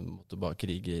 Jeg måtte bare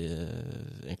krige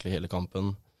egentlig hele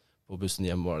kampen. På bussen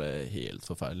hjem var det helt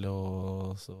forferdelig,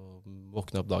 og så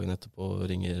våknet jeg opp dagen etterpå og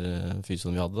ringer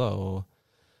fysioen vi hadde da, og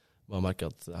bare merket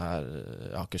at jeg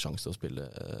har ikke sjans til å spille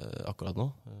akkurat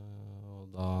nå. Og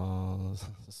da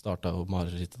startet jo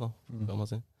marerittet da, kan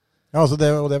man si. Ja, altså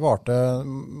det varte,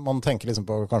 man tenker liksom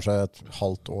på kanskje et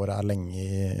halvt år lenge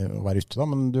å være ute da,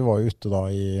 men du var jo ute da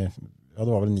i, ja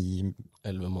det var vel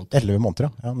 11 måneder. 11 måneder,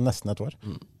 ja, nesten et år.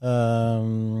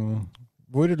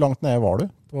 Hvor langt nede var du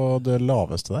på det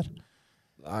laveste der?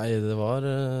 Nei, det var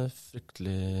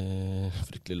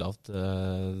fryktelig lavt.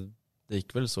 Det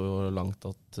gikk vel så langt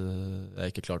at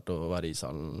jeg ikke klarte å være i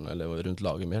ishallen eller rundt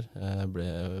laget mer. Jeg ble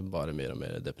bare mer og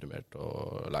mer deprimert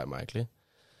og lei meg egentlig.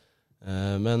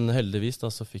 Men heldigvis da,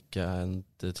 så fikk jeg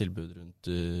et tilbud rundt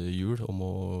jul om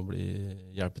å bli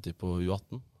hjelpet til på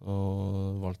U18,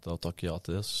 og valgte å takke ja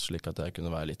til det, slik at jeg kunne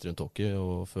være litt rundt hockey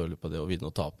og føle på det å vinne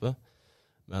og tape.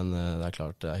 Men det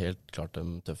er helt klart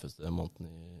den tøffeste måneden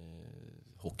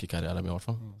i hockeykarrieren min i hvert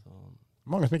fall. Så.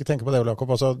 Mange som ikke tenker på det, Ole Jakob.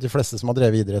 Altså, de fleste som har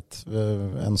drevet idrett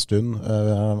en stund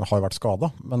har jo vært skadet,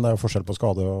 men det er jo forskjell på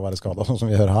skade og være skadet, sånn som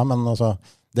vi hører her. Men altså,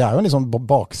 det er jo en litt sånn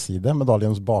bakside,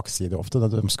 medaljens bakside ofte,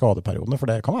 de skadeperiodene, for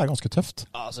det kan være ganske tøft.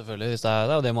 Ja, selvfølgelig. Hvis det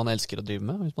er jo det man elsker å drive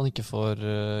med. Hvis man ikke får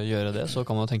gjøre det, så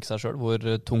kan man jo tenke seg selv hvor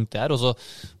tungt det er, og så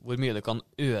hvor mye det kan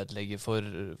ødelegge for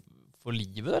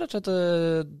livet. Rett og slett.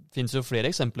 Det finnes jo flere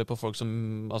eksempler på folk som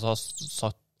altså, har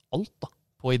satt alt da,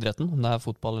 på idretten, om det er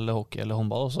fotball eller hockey eller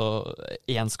håndball, og så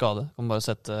én skade. Kan bare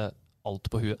sette alt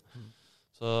på huet.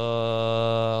 Så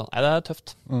nei, det er tøft.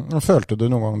 Følte du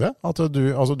noen gang det? At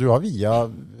du har via,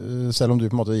 selv om du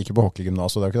på en måte gikk på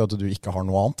hockeygymnas, og det er jo ikke at du ikke har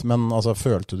noe annet, men altså,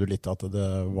 følte du litt at det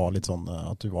var litt sånn,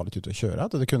 at du var litt ute å kjøre?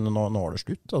 At det kunne nå er det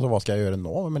slutt? Altså, hva skal jeg gjøre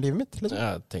nå med livet mitt? Liksom?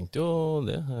 Jeg tenkte jo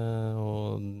det,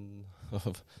 og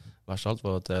verst av alt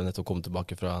var at jeg nettopp kom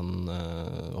tilbake fra en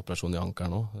operasjon i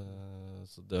ankeren nå.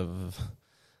 Så det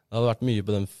hadde vært mye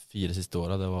på de 4 siste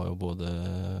årene. Det var jo både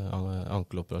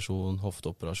ankeloperasjon,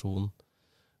 hofteoperasjon,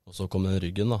 og så kom den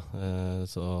ryggen da.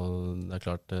 Så det er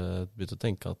klart, jeg begynte å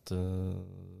tenke at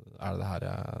er det her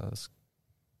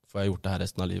får jeg gjort det her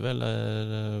resten av livet, eller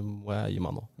må jeg gi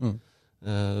meg nå?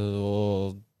 Og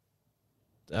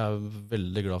jeg er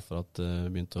veldig glad for at det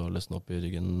begynte å løsne opp i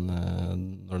ryggen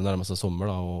når det nærmer seg sommer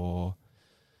da, og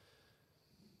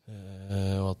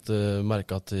at jeg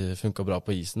merket at det funket bra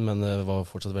på isen, men det var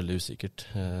fortsatt veldig usikkert.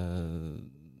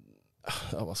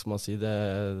 Ja, hva skal man si?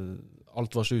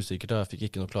 Alt var så usikkert, jeg fikk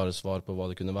ikke noe klare svar på hva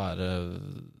det kunne være.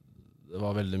 Det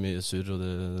var veldig mye surr, og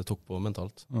det tok på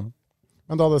mentalt.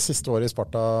 Men da det siste året i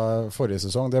Sparta forrige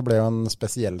sesong, det ble jo en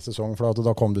spesiell sesong, for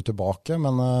da kom du tilbake,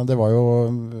 men det var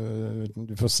jo,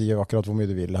 du får si akkurat hvor mye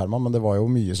du vil, Herman, men det var jo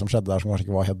mye som skjedde der som kanskje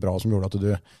ikke var helt bra, som gjorde at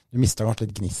du mistet kanskje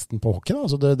litt gnisten på hockey da.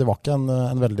 Altså det var ikke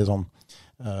en veldig sånn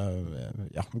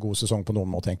god sesong på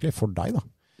noen måte egentlig, for deg da.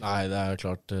 Nei, det er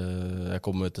klart, jeg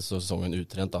kom ut til sesongen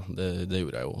utrent da, det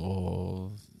gjorde jeg jo,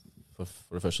 og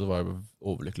for det første var jeg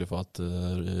overlykkelig for at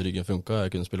ryggen funket,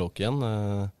 jeg kunne spille hockey igjen,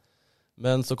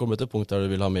 men så kom det til et punkt der du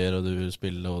vil ha mer, og du vil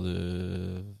spille, og du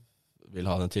vil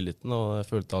ha den tilliten, og jeg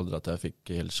følte aldri at jeg fikk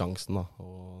helt sjansen da,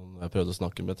 og når jeg prøvde å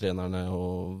snakke med trenerne,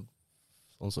 og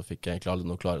sånn, så fikk jeg egentlig aldri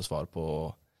noe klare svar på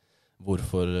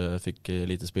hvorfor jeg fikk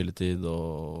lite spilletid, og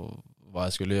hva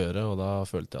jeg skulle gjøre, og da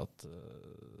følte jeg at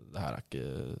det her er ikke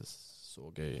så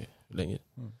gøy lenger.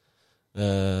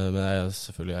 Men jeg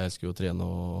elsker jo å trene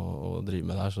og drive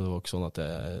med det her, så det var ikke sånn at jeg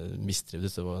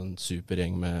mistrivdes. Det var en super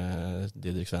gjeng med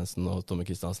Didrik Svendsen og Tommy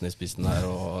Kristiansen i spissen her,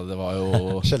 og det var jo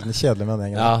sjelden kjedelig med den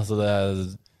gjengen. Ja, så det er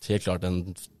helt klart en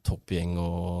toppgjeng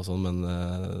og sånn, men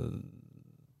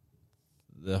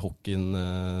hockeyen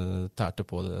tærte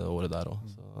på det året der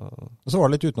også. Så var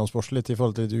det litt utenomsportslig litt i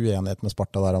forhold til uenighet med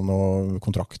Sparta der om noe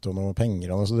kontrakt og noe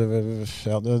penger. Og så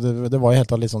det var jo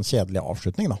helt litt sånn kjedelig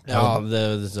avslutning da. Ja,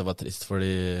 det var trist, fordi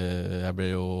jeg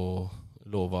ble jo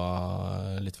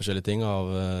lovet litt forskjellige ting av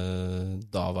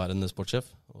daværende sportssjef,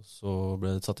 og så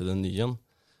ble det satt i den nye igjen.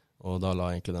 Og da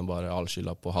la egentlig den bare all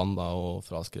skylda på han da, og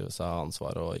fraskrev seg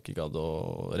ansvar og ikke gadd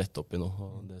å rette opp i noe.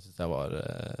 Og det synes jeg var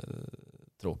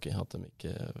tråkig at de ikke,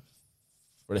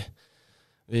 fordi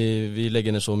vi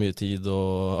legger ned så mye tid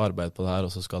og arbeid på det her,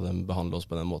 og så skal de behandle oss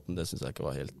på den måten. Det synes jeg ikke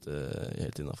var helt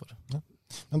innenfor. Ja.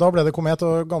 Men da ble det komet,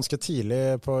 og ganske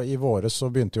tidlig i våres så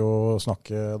begynte jo å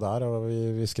snakke der, og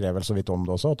vi skrev vel så vidt om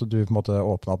det også, at du på en måte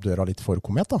åpnet opp døra litt for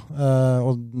komet da.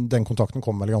 Og den kontakten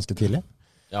kom vel ganske tidlig?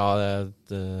 Ja,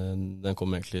 den kom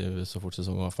egentlig så fort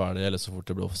sesongen var ferdig, eller så fort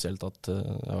det ble offisielt at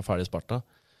jeg var ferdig i Sparta.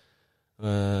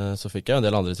 Så fikk jeg en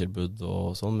del andre tilbud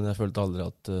og sånn, men jeg følte aldri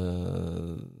at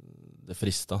det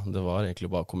fristet. Det var egentlig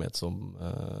bare komet som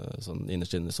sånn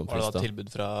innerst inne som fristet. Var det da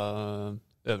tilbud fra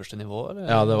øverste nivå? Eller?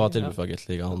 Ja, det var tilbud fra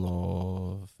Gateligaen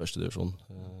og første divisjon.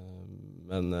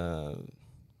 Men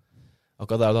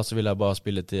akkurat der da så ville jeg bare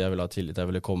spille til, jeg ville ha tillit, jeg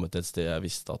ville komme til et sted jeg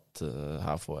visste at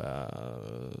her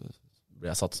ble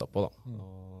jeg satset på da.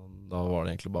 Og da var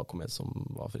det egentlig bare komet som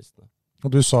var fristende. Og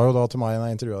du sa jo da til meg i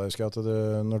en intervju, at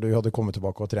når du hadde kommet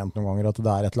tilbake og trent noen ganger, at det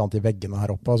er et eller annet i veggene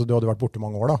her oppe. Altså, du hadde vært borte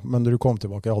mange år da, men når du kom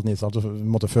tilbake i Halden Ishall,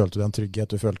 så følte du en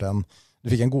trygghet, du fikk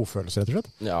en god følelse, rett og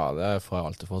slett? Ja, det får jeg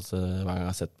alltid fått. Hver gang jeg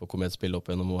har sett på Komet spille opp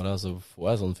gjennom året, så får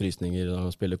jeg sånne frysninger og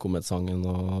spiller Komet-sangen.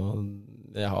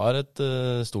 Og jeg har et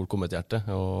stort Komet-hjerte,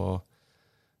 og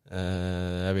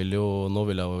nå vil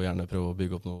jeg jo gjerne prøve å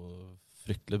bygge opp noe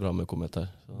fryktelig bra med Komet her.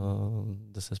 Så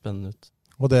det ser spennende ut.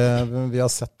 Og det vi har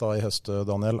sett da i høst,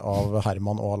 Daniel, av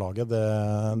Herman og av laget, det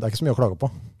er ikke så mye å klage på.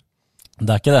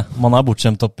 Det er ikke det. Man er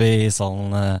bortskjemt oppe i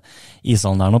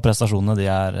ishallen der nå. Prestasjonene de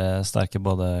er sterke,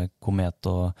 både Komet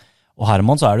og Og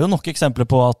Herman, så det jo nok eksempler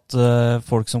på at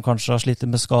folk som kanskje har slitt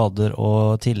med skader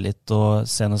og tillit, og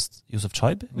senest Josef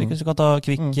Chaib, hvis du kan ta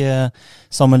kvikk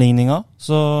sammenligninger,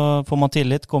 så får man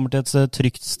tillit, kommer til et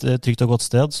trygt og godt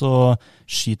sted, så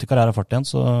skyter karrierefart igjen,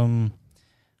 så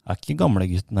ikke gamle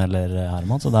gutten eller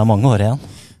Herman, så det mange år igjen.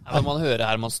 Ja, man hører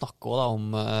Herman snakke også,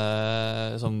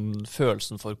 da, om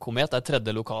følelsen for Komet. Det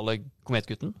tredje lokale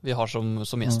Kometgutten vi har som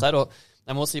gjest her, og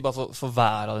jeg må si bare for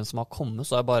hver av dem som har kommet,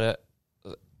 så bare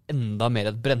enda mer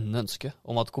et brennende ønske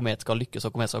om at Komet skal lykkes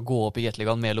og Komet skal gå opp i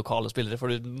Gateligaen med lokale spillere, for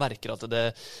du merker at det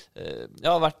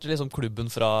har vært liksom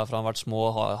klubben fra han har vært små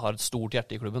har et stort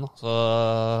hjerte i klubben. Da. Så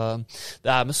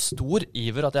det med stor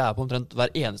iver at jeg på omtrent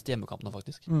hver eneste hjemmekamp nå,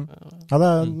 faktisk. Ja,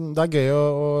 det gøy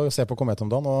å se på Komet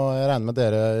om dagen, og jeg regner med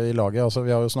dere i laget. Altså,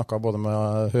 vi har jo snakket både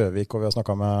med Høvik og vi har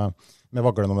snakket med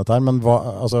Vaglen om dette her, men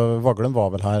Vaglen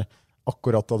var vel her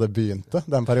akkurat da det begynte,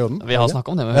 den perioden. Vi har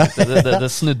snakket om det, men det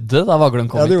snudde da Vaglen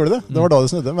kom. Ja, det gjorde det. Det var da det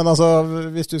snudde. Men altså,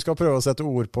 hvis du skal prøve å sette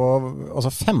ord på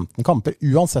 15 kamper,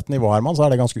 uansett nivå, Herman, så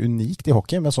det ganske unikt i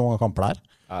hockey med så mange kamper der.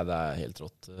 Ja, det helt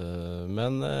rått.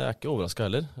 Men jeg ikke overrasket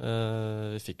heller.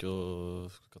 Vi fikk jo,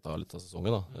 skal ta litt av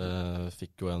sesongen da,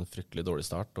 fikk jo en fryktelig dårlig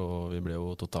start, og vi ble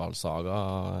jo total saga.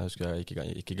 Jeg husker jeg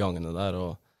gikk i gangene der,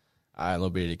 og nå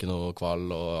blir det ikke noe kval,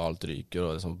 og alt ryker,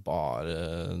 og liksom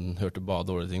hørte bare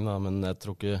dårlige ting da, men jeg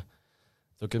tror ikke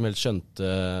de helt skjønte,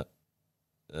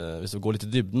 hvis vi går litt i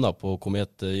dybden da, på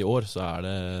Komet i år, så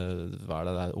det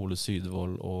der Ole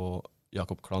Sydvold og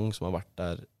Jakob Klang som har vært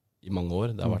der i mange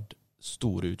år. Det har vært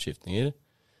store utskiftninger,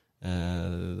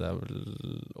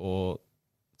 og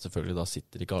selvfølgelig da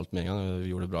sitter ikke alt med en gang.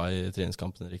 Vi gjorde det bra i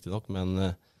treningskampene, riktig nok,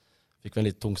 men fikk vi en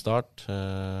litt tung start,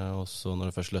 og så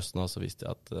når det først løsnet, så visste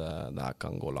jeg at det her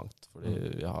kan gå langt, fordi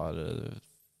vi har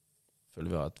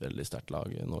et veldig sterkt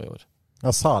lag nå i år. Ja,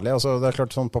 særlig. Altså, det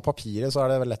klart, sånn, på papiret så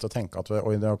det vel lett å tenke at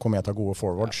Komet har gode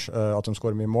forwards, at de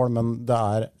skårer mye mål, men det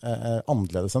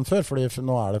annerledes enn før, fordi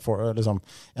nå det liksom,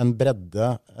 en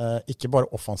bredde, ikke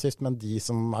bare offensivt, men de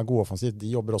som gode offensivt,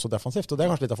 de jobber også defensivt, og det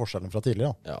kanskje litt av forskjellen fra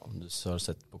tidligere. Ja, du har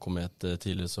sett på Komet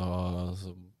tidligere, så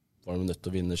var de nødt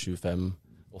til å vinne 7-5,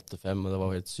 8-5, og det var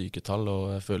helt syke tall,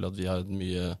 og jeg føler at vi har et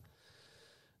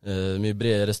mye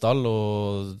bredere stall,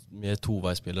 og mer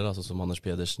toveisspillere, altså som Anders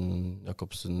Pedersen,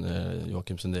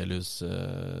 Joakim Sundelius,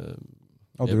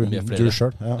 og du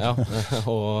selv, ja. Ja,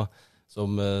 og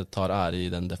som tar ære i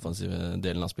den defensive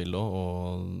delen av spillet,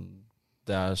 og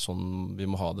det sånn vi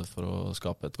må ha det for å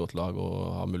skape et godt lag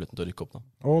og ha muligheten til å rykke opp. Da.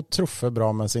 Og truffet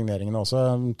bra med signeringene også.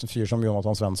 En fyr som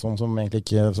Jonathan Svensson, som egentlig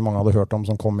ikke så mange hadde hørt om,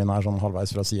 som kom inn her sånn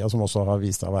halvveis fra siden, som også har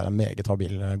vist seg å være en meget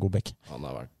habil god bekk. Han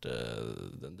har vært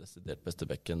den desidert beste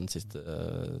bekken de siste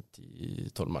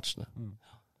 10-12 matchene.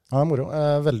 Ja, det moro.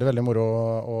 Veldig, veldig moro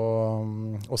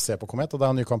å se på Komet. Og det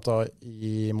en ny kamp da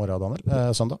i morgen,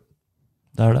 Daniel. Søndag.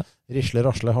 Det det. Risle,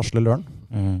 rasle, hasle,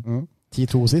 løren.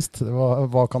 10-2 sist.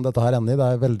 Hva kan dette her ende i? Det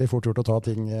veldig fort gjort å ta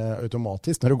ting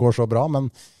automatisk når det går så bra, men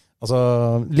altså,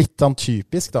 litt sånn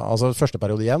typisk da. Altså, første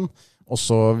periode igjen, og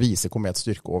så viser Komet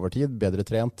styrke over tid, bedre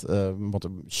trent,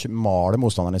 male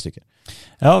motstanderne i stykker.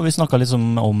 Ja, vi snakket litt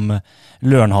om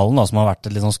Lørenhallen da, som har vært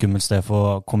et litt sånn skummelt sted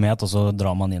for Komet, og så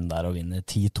drar man inn der og vinner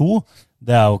 10-2.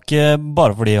 Det jo ikke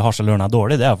bare fordi Harsel Løren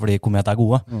dårlig, det fordi Komet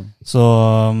gode. Så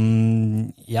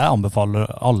jeg anbefaler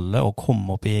alle å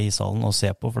komme opp i ishallen og se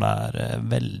på, for det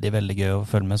veldig, veldig gøy å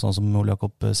følge med, sånn som Ole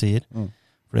Jakob sier.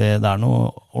 Fordi det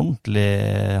noe ordentlig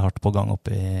hardt på gang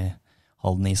opp i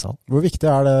Halden ishall. Hvor viktig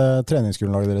det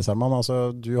treningsgrunnlaget deres, Herman?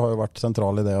 Altså, du har jo vært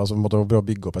sentral i det, altså måtte å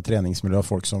bygge opp et treningsmiljø av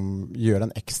folk som gjør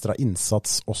en ekstra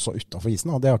innsats også utenfor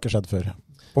isen, og det har ikke skjedd før.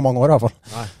 På mange år i hvert fall.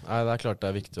 Nei, det klart det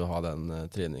viktig å ha den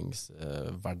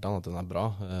treningshverdagen, at den bra.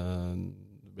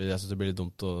 Jeg synes det blir litt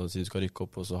dumt å si du skal rykke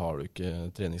opp, og så har du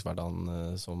ikke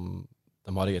treningshverdagen som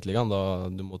de har i Gateligaen. Da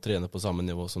du må trene på samme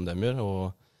nivå som de gjør,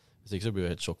 og hvis ikke så blir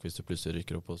det helt sjokk hvis du plutselig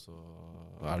rykker opp, og så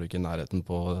du ikke i nærheten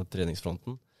på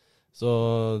treningsfronten. Så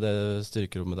det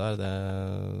styrkerommet der,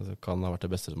 det kan ha vært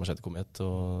det beste som har skjedd i Komet,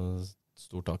 og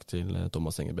stor takk til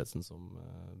Thomas Engebretsen som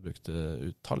brukte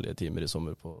utallige timer i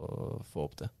sommer på å få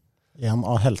opp det. En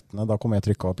av heltene da Komet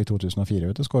trykket opp i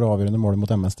 2004, skåret avgjørende målet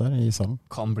mot MS der i salen.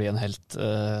 Kan bli en helt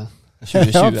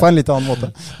 2020. Ja, på en litt annen måte.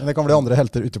 Men det kan bli andre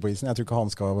helter ute på isen. Jeg tror ikke han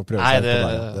skal prøve seg på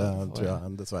det. Det tror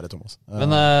jeg dessverre, Thomas.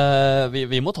 Men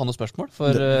vi må ta noen spørsmål.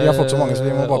 For, vi har fått så mange, så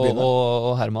vi må bare begynne.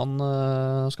 Og Herman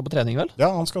skal på trening, vel?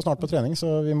 Ja, han skal snart på trening,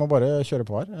 så vi må bare kjøre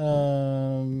på her.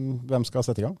 Hvem skal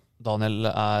sette i gang? Daniel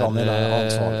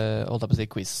holdt jeg på å si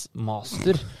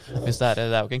quizmaster. Hvis det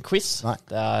jo ikke en quiz, nei.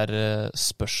 Det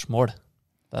spørsmål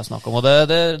det snakk om. Og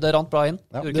det rant bra inn.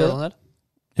 Ja, gjorde ikke det, Daniel?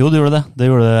 Jo, det gjorde det. Det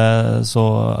gjorde det så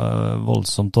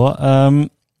voldsomt også.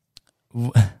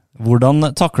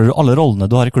 Hvordan takler du alle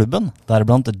rollene du har i klubben?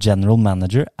 Deriblant general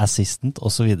manager, assistant og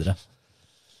så videre.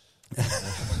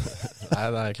 Nei,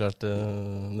 det er klart,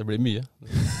 det blir mye.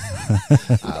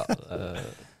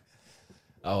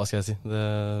 Ja, hva skal jeg si?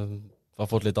 Jeg har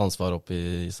fått litt ansvar opp i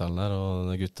salen der,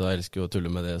 og gutta elsker jo å tulle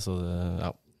med det, så det,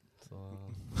 ja. Så.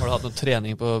 Har du hatt noen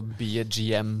trening på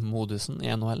BGM-modusen i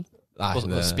NHL? Nei, på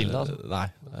spillet, altså? Nei.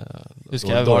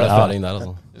 Husker jeg dårlig erfaring der,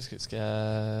 altså. Skal jeg...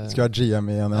 Skal ha GM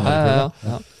i en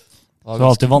Ja. Så det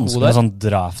var alltid vanskelig med sånn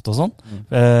draft og sånn,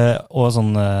 og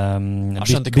sånn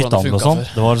byttehandel og sånn.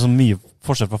 Det var liksom mye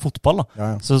forskjell fra fotball da.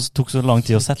 Ja. Så det tok så lang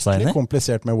tid å sette seg inn i. Det er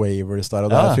komplisert med waivers der, og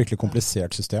det er et fryktelig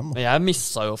komplisert system. Men jeg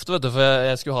misset jo ofte, vet du, for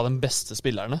jeg skulle ha den beste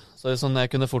spillerne. Så sånn,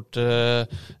 jeg kunne fort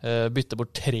bytte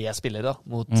bort 3 spillere da,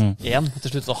 mot 1. Til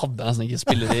slutt så hadde jeg nesten ikke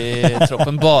spillere i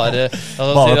troppen, bare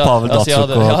Pavel Datsjuk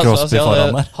og Crosby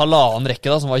foran der. Halvannen rekke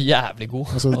da, som var jævlig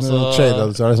god. Så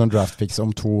tradet så er det sånn draft picks om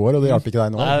 2 år, og det hjelper ikke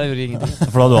deg nå. Nei, det gjorde ingenting.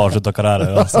 For da hadde du avsluttet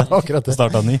karriere, altså. Akkurat det.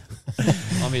 Startet ny.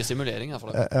 Det var mye simulering da, for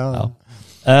det. Ja.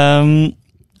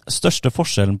 Største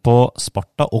forskjellen på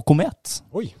Sparta og Komet?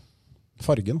 Oi,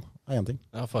 fargen er en ting.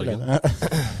 Ja, fargen.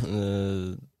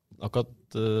 Akkurat,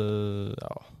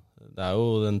 ja, det er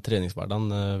jo den treningshverdagen.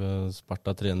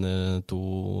 Sparta trener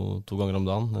to ganger om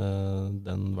dagen.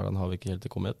 Den hverdagen har vi ikke helt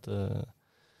i Komet.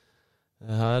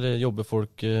 Her jobber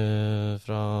folk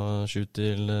fra 7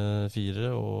 til 4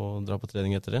 og drar på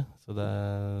trening etter det. Så det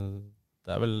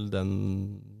er vel den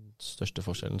største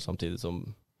forskjellen, samtidig som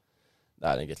det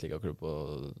er en Gateliga-klubb,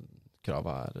 og kravet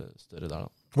er større der da.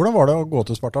 Hvordan var det å gå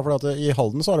til Sparta? For at i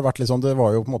Halden så har det vært liksom, det var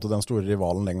jo på en måte den store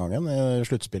rivalen den gangen, i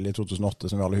sluttspillet i 2008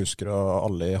 som vi alle husker, og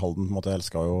alle i Halden på en måte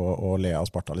elsket jo å le av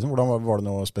Sparta. Liksom. Hvordan var det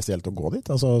noe spesielt å gå dit,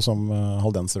 altså som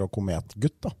haldenser og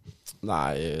kometgutt da?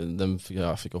 Nei, jeg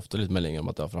fikk ofte litt meldinger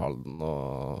om at jeg var fra Halden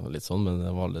og litt sånn, men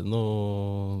det var aldri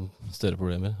noe større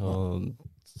problemer. Og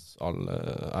alle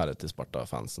ære til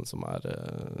Sparta-fansen som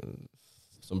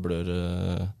blør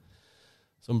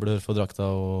for drakta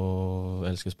og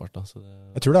elsker Sparta. Så det...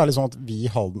 Jeg tror det er litt sånn at vi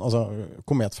i Halden, altså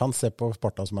Komet-fans ser på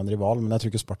Sparta som en rival, men jeg tror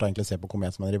ikke Sparta egentlig ser på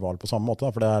Komet som en rival på samme måte,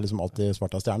 da, for det er liksom alltid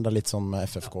Sparta-stjern. Det er litt sånn med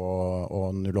FFK og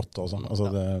 08 og sånn. Altså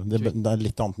det er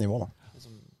litt annet nivå da.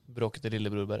 Bråkete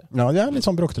lillebror bare. Ja, det er litt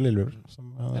sånn bråkete lillebror.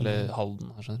 Eller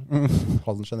Halden, jeg skjønner.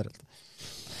 Halden generelt.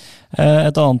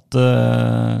 Et annet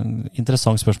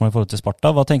interessant spørsmål i forhold til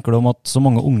Sparta. Hva tenker du om at så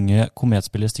mange unge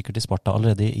Komet-spillere stikker til Sparta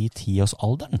allerede i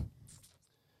 10-årsalderen?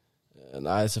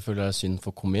 Nei, selvfølgelig er det synd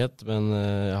for Komet, men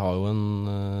jeg har jo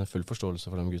en full forståelse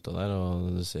for de gutta der,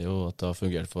 og du ser jo at det har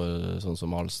fungert for sånn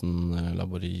som Alsen,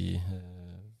 Labori,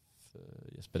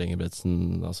 Jesper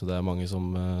Engebretsen. Altså det er mange som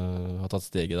har tatt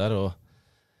steget der, og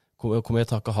Komet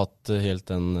har ikke hatt helt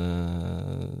den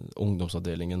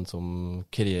ungdomsavdelingen som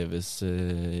kreves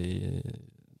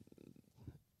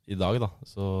i dag da.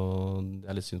 Så det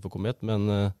er litt synd for Komet, men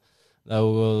det er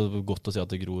jo godt å si at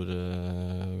det gror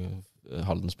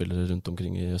Halden-spillere rundt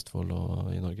omkring i Østfold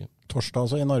og i Norge. Torsdag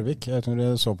altså i Narvik, jeg tror de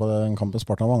så på den kampen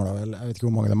Sparta manglet vel, jeg vet ikke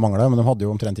hvor mange de manglet, men de hadde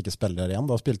jo omtrent ikke spillere igjen.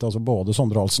 Da spilte altså både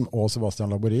Sondre Alsen og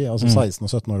Sebastian Labori, altså 16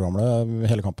 og 17 år gamle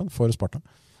hele kampen for Sparta.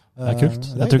 Det er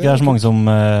kult. Jeg tror ikke det er så mange som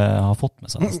har fått med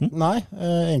seg nesten. Nei,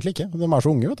 egentlig ikke. De er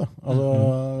så unge, vet du. Altså,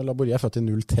 Labori er født i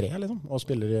 03, liksom, og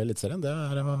spiller i Elitserien.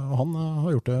 Han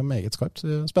har gjort det meget skarpt.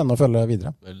 Spennende å følge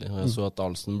videre. Veldig. Jeg så at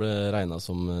Alsen ble regnet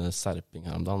som serping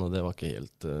her om dagen, og det var ikke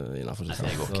helt innenfor seg.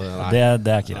 Det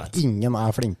er ikke rett. Ingen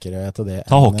er flinkere til det.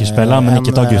 Ta hockeyspillet, men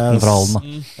ikke ta gutten fra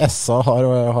Halden. SA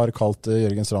har kalt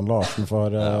Jørgen Strand Larsen for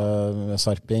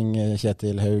sarping,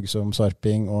 Kjetil Haug som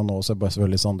sarping, og nå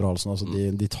selvfølgelig Sandra Halsen. Altså,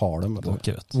 de tar dem.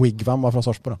 Wigwam var fra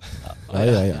Sarpsborg.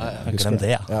 Glem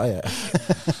det,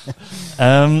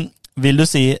 vil du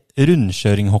si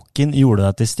rundkjøringhockeyen gjorde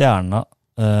deg til stjerna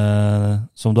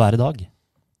som du er i dag?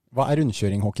 Hva er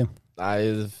rundkjøringhockeyen? Nei,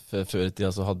 før i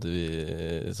tida så hadde vi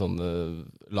sånne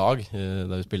lag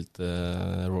der vi spilte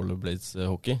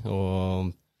rollerblades-hockey,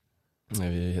 og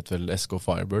vi het vel SK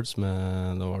Firebirds,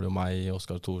 men da var det jo meg,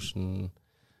 Oskar Thorsen,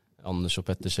 Anders og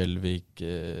Petter Skjelvik,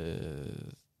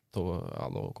 nå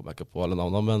kommer jeg ikke på alle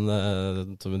navnene, men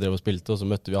som vi drev og spilte, og så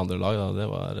møtte vi andre lag. Da. Det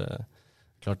var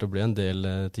klart det ble en del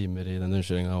timer i den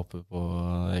rundkjøringen oppe på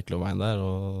Ekelovveien der,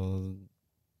 og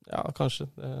ja, kanskje.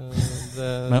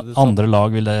 Men andre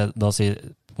lag, vil det da si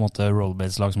på en måte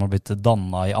rollerblades-lag som har blitt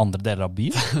dannet i andre deler av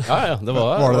byen? Ja, det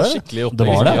var det skikkelig opplegg.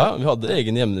 Det var det? Ja, vi hadde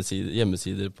egen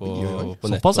hjemmesider på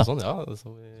nett og sånn. Ja,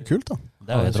 kult da.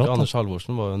 Det er jo helt rått. Anders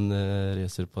Halvorsen var jo en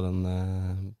racer på den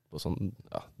på sånn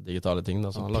digitale ting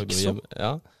da, så han lagde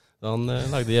Han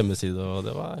lagde hjemmeside, og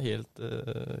det var helt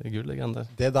gull, det greiene der.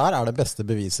 Det der er det beste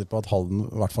beviset på at Halden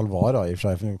i hvert fall var, i og for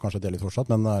seg, kanskje det litt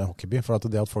fortsatt, men det er en hockeyby. For at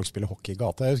det at folk spiller hockey i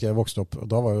gata, jeg husker jeg vokste opp,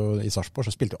 da var jo i Sarpsborg,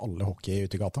 så spilte jo alle hockey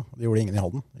ute i gata. Det gjorde ingen i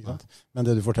Halden, ikke sant? Men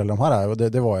det du forteller om her er jo,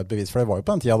 det var jo et bevis, for det var jo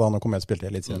på den tida da han kom med og spilte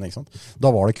i Elitserien, ikke sant? Da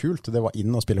var det kult, det var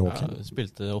inn å spille hockey. Ja, vi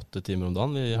spilte 8 timer om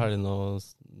dagen i helgen og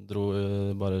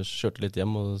bare kjørte litt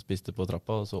hjem og spiste på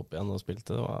trappa og så opp igjen og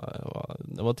spilte.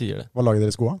 Det var tider det. Hva laget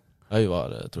dere skoene? Ja,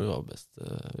 jeg tror vi var best.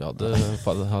 Vi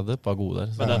hadde et par gode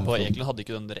der. Men den på Ekelen hadde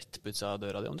ikke den rett på utsida av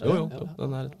døra di? Jo,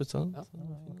 den er rett på utsida.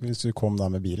 Hvis du kom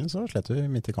der med bilen, så slett du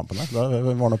midt i kampen der. Da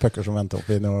var det noen pucker som ventet opp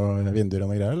i noen vinduer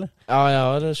og noe greier, eller? Ja, jeg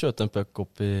har kjøtt en puck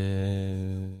opp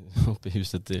i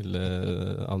huset til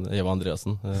Eva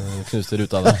Andreassen. Knuste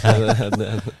ruta der.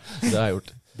 Det har jeg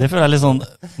gjort. Det føler jeg litt sånn,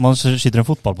 man skyter en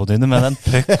fotball på tynne, men en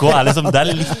puck også er liksom, det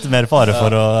er litt mer fare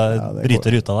for å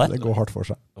bryte ruta der. Det går hardt for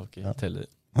seg. Ok, teller.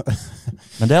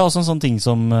 Men det er også en sånn ting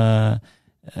som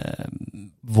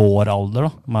vår alder,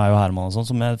 da, meg og Herman og sånn,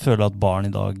 som jeg føler at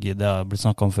barn i dag, det har blitt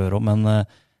snakket om før også, men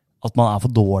at man er for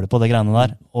dårlig på det greiene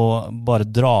der, og bare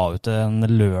dra ut en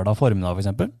lørdag formiddag for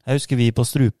eksempel. Jeg husker vi på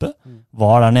Strupe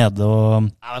var der nede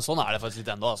og... Ja, men sånn er det faktisk litt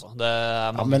enda, altså.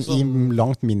 Men i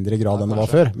langt mindre grad enn det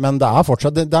var før. Men det er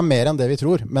fortsatt, det er mer enn det vi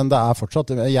tror, men det er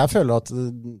fortsatt, jeg føler at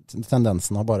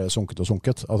tendensen har bare sunket og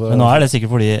sunket. Altså, men nå er det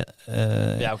sikkert fordi... Vi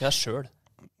er jo ikke der selv.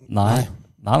 Nei.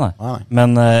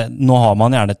 Men nå har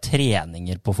man gjerne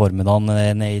treninger på formiddagen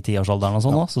ned i 10-årsalderen og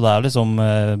sånn, så det er liksom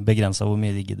begrenset hvor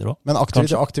mye de gidder også. Men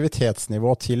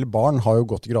aktivitetsnivå til barn har jo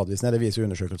gått gradvis ned, det viser jo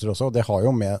undersøkelser også, og det har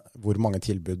jo med hvor mange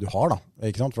tilbud du har da,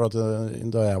 ikke sant? For at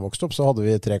da jeg vokste opp så hadde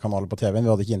vi 3 kanaler på TV-en,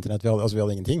 vi hadde ikke internett, vi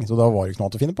hadde ingenting, så da var det ikke noe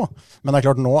annet å finne på. Men det er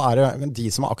klart, nå er det, de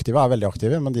som er aktive er veldig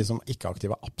aktive, men de som ikke er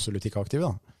aktive er absolutt ikke aktive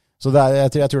da. Så jeg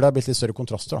tror det er blitt litt større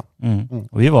kontraster da.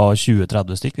 Og vi var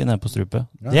 20-30 stykker nede på Strupe.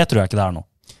 Ja. Det tror jeg ikke det er nå.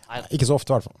 Nei, ikke så ofte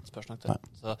i hvert fall. Spørs nok det.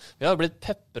 Så, vi har blitt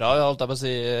peppra, holdt jeg på å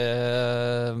si.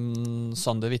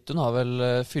 Sander Wittun har vel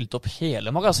fylt opp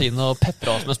hele magasinet og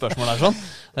peppra oss med spørsmål der sånn.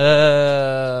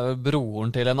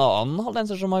 Broren til en annen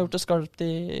halvdenser som har gjort det skarpt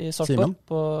i Sarpsborg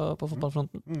på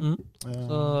fotballfronten.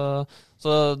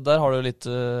 Så der har du litt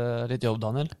jobb,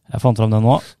 Daniel. Jeg fant fram det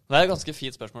nå. Det er et ganske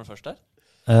fint spørsmål først der.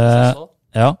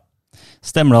 Ja.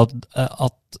 Stemmer det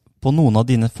at på noen av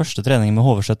dine første treninger med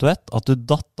HV71 at du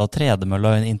datt av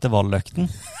tredemølla i intervalløkten,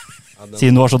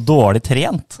 siden du var så dårlig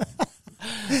trent?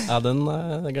 Ja, den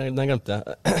glemte jeg.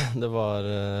 Det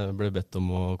ble bedt om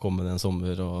å komme den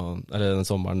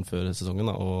sommeren før sesongen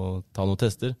da, og ta noen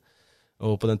tester.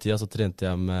 Og på den tida så trente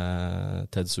jeg med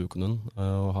Ted Sukonen,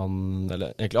 og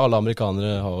egentlig alle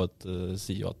amerikanere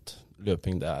sier jo at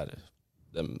løping,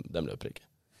 dem løper ikke.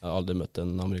 Jeg har aldri møtt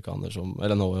en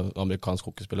amerikansk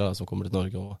hockeyspiller som kommer til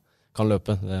Norge og kan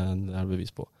løpe. Det er bevis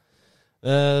på.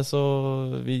 Så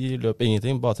vi løp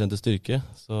ingenting, bare trente styrke.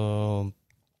 Så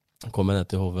kom jeg ned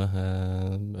til HV.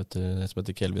 Møtte en som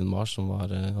heter Kelvin Mars, som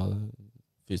var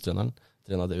fystreneren.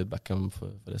 Trenet David Beckham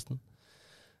forresten.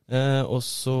 Og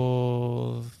så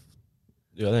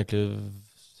gjør jeg egentlig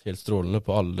helt strålende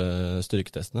på alle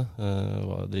styrketestene.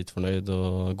 Var dritfornøyd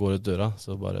og går ut døra,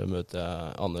 så bare møter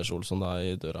jeg Anders Olsson da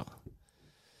i døra.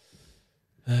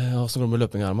 Hvordan går det med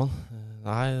løping, Herman?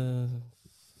 Nei,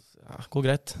 går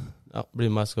greit. Ja, bli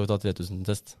med meg, skal vi ta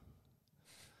 3000-test.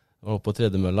 Og på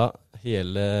tredemølla,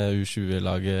 hele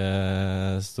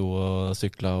U20-laget sto og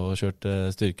sykla og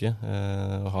kjørte styrke.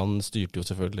 Han styrte jo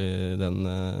selvfølgelig den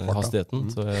hastigheten,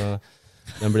 så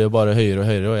den ble jo bare høyere og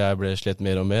høyere, og jeg ble slett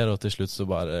mer og mer, og til slutt så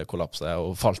bare kollapset jeg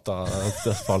og falt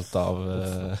av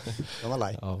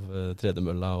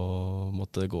tredemølla og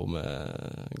måtte gå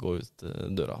ut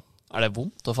døra. Er det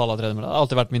vondt å falle av tredemølla? Det har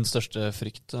alltid vært min største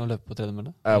frykt å løpe på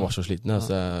tredemølla. Jeg var så sliten,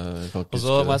 så jeg kan ikke huske. Og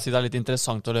så må jeg si det er litt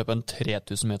interessant å løpe en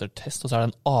 3000 meter test, og så er det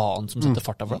en annen som setter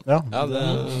farta for deg. Ja,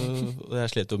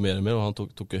 jeg slet jo mer og mer, og han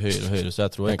tok jo høyere og høyere, så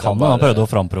jeg tror egentlig han prøvde å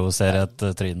framprovosere et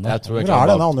trinn. Hvor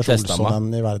er denne Anders Olsson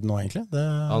i verden nå, egentlig?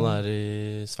 Han er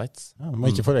i Sveits. Ja,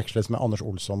 må ikke forveksles med Anders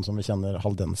Olsson, som vi kjenner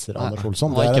haldenser. Anders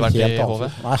Olsson, det er en helt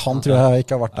annen. Nei, han tror jeg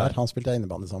ikke har vært der. Han spilte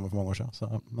innebandy sammen for mange år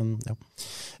siden. Men ja,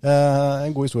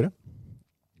 en god historie.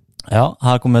 Ja,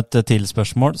 her kommer et til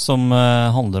spørsmål som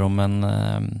handler om en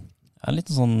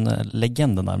liten sånn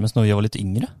legende nærmest når vi var litt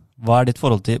yngre. Hva er ditt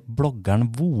forhold til bloggeren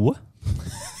Voe?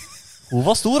 Hun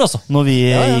var stor altså, når vi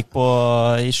gikk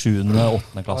i 7. og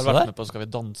 8. klasse der. Har du vært med på Skal vi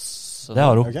danse? Det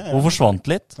har hun. Hun forsvant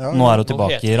litt. Nå er hun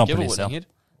tilbake i rampelyset.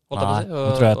 Nei,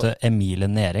 hun tror jeg heter Emilie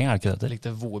Nering, er det ikke det? Jeg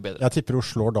likte Voe bedre. Jeg tipper hun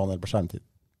slår Daniel på skjermtid.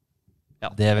 Ja.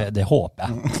 Det håper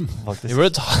jeg, faktisk.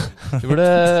 Vi burde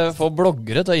få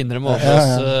bloggere til å innrømme over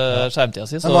oss skjermtida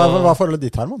si. Så. Hva forholdet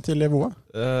ditt, Herman, til Voe?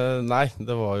 Nei,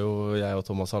 det var jo jeg og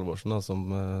Thomas Halvorsen da, som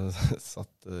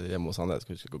satt hjemme hos han. Jeg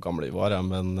husker ikke hvor gamle vi var,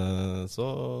 men så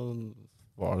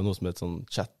var det noe som het sånn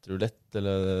chat-roulette,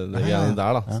 eller det greiene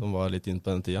der da, som var litt inn på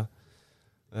den tida.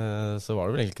 Så var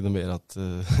det vel egentlig ikke noe mer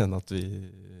enn at vi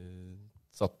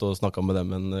satt og snakket med dem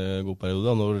en god periode,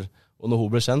 da, og når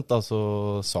hun ble kjent, da, så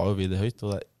sa jo vi det høyt,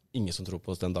 og det er ingen som tror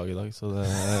på oss den dag i dag. Så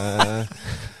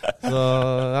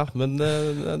ja, men det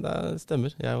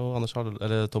stemmer. Jeg og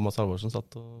Thomas Halvorsen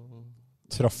satt og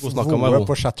traff Voe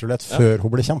på chatroulette før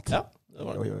hun ble kjent. Ja, det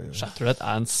var det. Chatroulette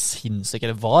en sinnssyk,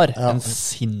 eller var en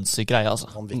sinnssyk greie, altså.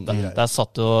 Der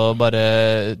satt du og bare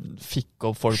fikk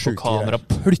opp folk på kamera.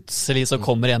 Plutselig så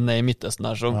kommer en ned i Midtøsten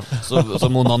der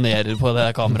som onanerer på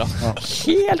det kamera.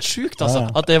 Helt sjukt, altså.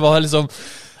 At det var liksom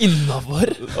innenfor,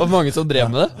 og mange som drev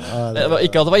med det.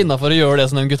 Ikke at det var innenfor å gjøre det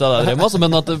som de gutta der drev med,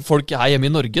 men at folk her hjemme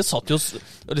i Norge satt jo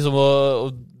liksom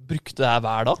og brukte det her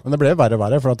hver dag. Men det ble verre og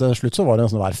verre, for til slutt så var det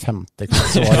sånn hver 50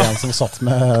 klasse så var det en som satt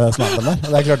med snappen der.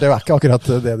 Det er klart, det var ikke akkurat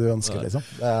det du ønsker, liksom.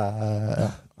 Det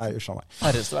er usja meg.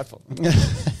 Herreste i hvert fall.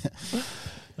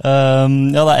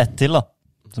 Ja, det er ett til da,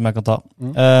 som jeg kan ta.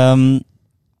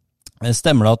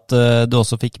 Stemmer det at du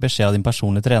også fikk beskjed av din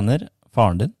personlige trener,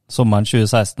 faren din, sommeren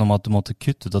 2016, om at du måtte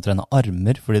kutte ut og trene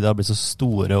armer, fordi det har blitt så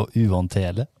store og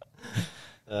uhåndterlige?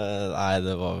 Nei,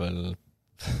 det var vel...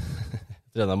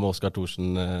 trenet med Oskar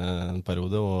Thorsen en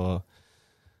periode, og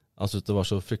han syntes det var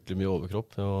så fryktelig mye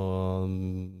overkropp, og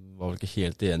var vel ikke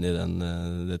helt enig i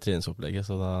det treningsopplegget,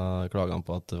 så da klaget han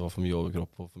på at det var for mye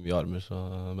overkropp og for mye armer.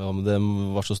 Men om de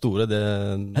var så store, det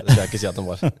skal jeg ikke si at de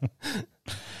var.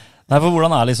 Nei, for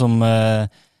hvordan er liksom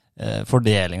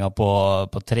fordelingen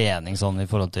på trening sånn i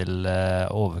forhold til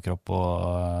overkropp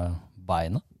og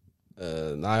beina?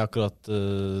 Nei, akkurat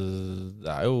det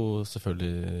er jo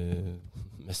selvfølgelig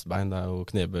mest bein, det er jo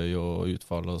knebøy og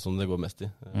utfall og som det går mest i.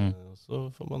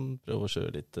 Så får man prøve å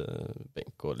kjøre litt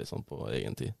benk og litt sånn på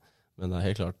egen tid. Men det er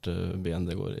helt klart ben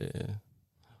det går i.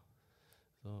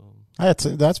 Så.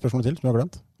 Det er et spørsmål til som jeg har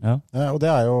glemt. Ja. Og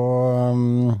det er jo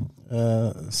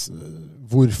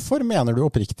hvorfor mener du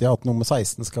oppriktig at nummer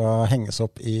 16 skal henges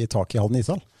opp i taket i Halden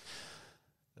ishall?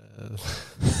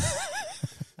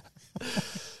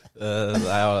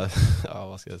 Nei, ja,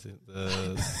 hva skal jeg si?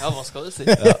 Hva skal du si?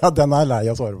 Ja, den er lei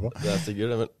å svare på. Det er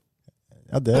sikkert det, men...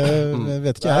 Ja, det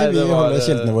vet ikke jeg. Vi har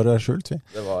kildene våre skjult, vi.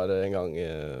 Det var en gang,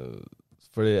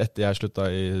 fordi etter jeg sluttet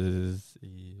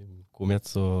i Komiet,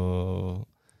 så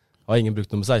har ingen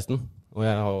brukt nummer 16. Og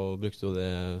jeg har brukt jo det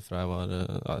fra jeg var,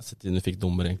 siden vi fikk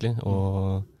nummer egentlig,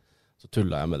 og så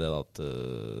tullet jeg med det da, at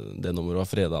det nummeret var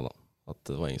fredag da. At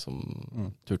det var ingen som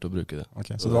turte å bruke det.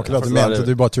 Okay, så det var ikke det du mente,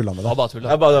 du bare tullet med det? Ja, bare tullet.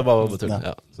 Jeg bare tullet,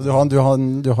 ja. Så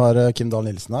du har Kim Dahl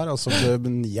Nilsen her, og så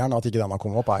nieren at ikke den har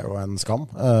kommet opp er jo en skam,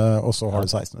 og så har du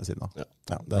 16 ved siden av.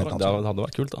 Ja, det hadde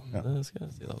vært kult da. Ja. Det skal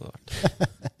jeg si det hadde vært.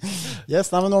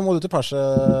 Yes, nei, men nå må du til perse,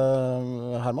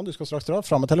 Herman. Du skal straks dra.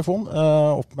 Fram med telefon,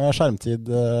 opp med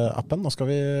skjermtid-appen. Nå skal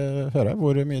vi høre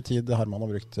hvor mye tid Herman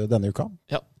har brukt denne uka.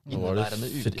 Ja. Nå var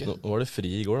det fri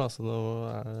i går da, så nå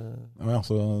er det... Ja,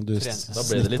 så du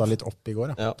snittet litt opp i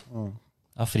går, ja.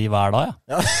 Ja, fri hver dag,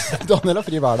 ja. Daniel har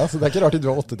fri hver dag, så det er ikke rart at du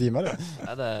har 8 timer. Ja.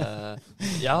 Nei,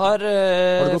 jeg har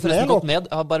gått ned.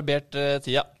 Jeg har barbert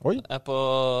tida. Oi. Jeg er på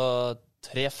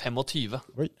 3,25.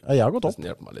 Oi, jeg har gått opp.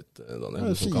 Hjelp meg litt,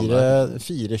 Daniel.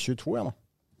 4,22, ja nå.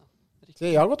 Så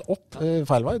jeg har gått opp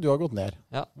feil vei, du har gått ned.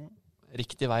 Ja,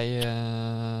 riktig vei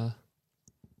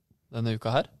denne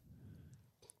uka her.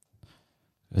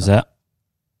 Skal vi se.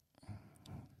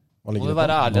 Må du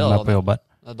være ærlig da, på jobb her.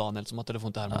 Det er Daniel som har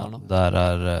telefon til Herman her nå. Der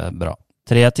er bra.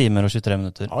 3 timer og 23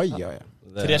 minutter. Oi.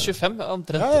 3,25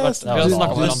 omtrent. Ja, vi har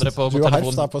snakket med hverandre på telefon.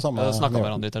 Vi har snakket med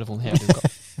hverandre i telefon hele uka.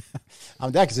 Ja,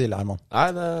 men det er ikke så ille, Herman. Nei,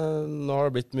 nå har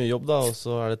det blitt mye jobb da, og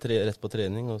så er det rett på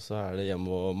trening, og så er det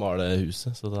hjemme og male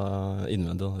huset, så da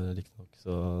innvendig da, riktig nok.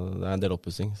 Så det er en del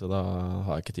oppussing, så da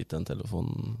har jeg ikke tid til en telefon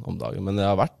om dagen. Men det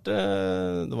har vært,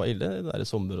 det var ille, det er i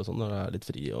sommer og sånn, når det er litt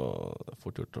fri og det er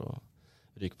fort gjort å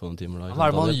ryke på noen timer. Da, hva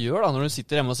er det man gjør da, når du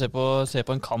sitter hjemme og ser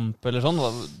på en kamp eller sånn?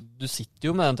 Du sitter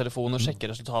jo med den telefonen og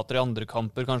sjekker resultater i andre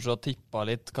kamper, kanskje du har tippet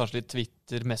litt, kanskje litt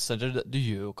Twitter, Messenger. Du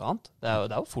gjør jo ikke annet. Det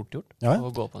er jo fort gjort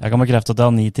å gå på den. Jeg kan bekrefte at jeg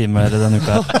har 9 timer denne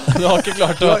uka. Du har ikke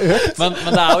klart å... Men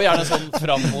det er jo gjerne sånn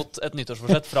fram mot et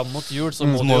nyttårsforsett, fram mot jul, så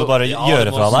må du bare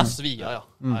gjøre fra deg. Ja,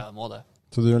 jeg må det.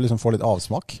 Så du liksom får litt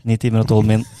avsmak? 9 timer og 12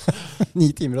 min. 9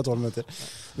 timer og 12 minutter.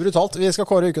 Brutalt. Vi skal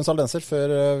kåre ukens aldenser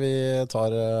før vi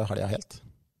tar helga helt.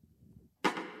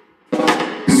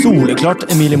 Soleklart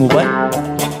Emilie Moberg.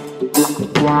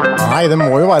 Nei, det må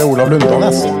jo være Olav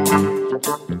Lundanes.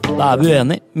 Da vi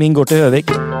uenige. Min går til Høvik.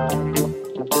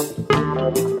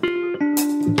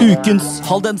 Ukens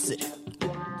haldenser.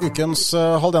 Ukens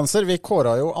haldenser. Vi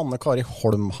kåret jo Anne Kari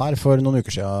Holm her for noen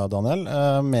uker siden, Daniel,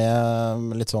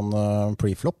 med litt sånn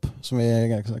pre-flop, som vi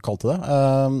kalte det.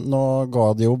 Nå ga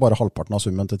de jo bare halvparten av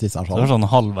summen til Tissernshallen. Det var sånn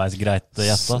halvveis greit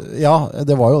gjetta. Ja,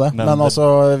 det var jo det. Men altså,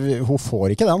 hun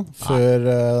får ikke den før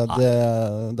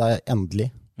det er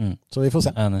endelig. Så vi får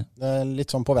se. Enig. Det er litt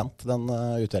sånn på vent, den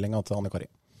utdelingen til Anne Kari.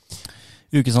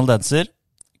 Ukens haldenser.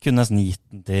 Kunne nesten gitt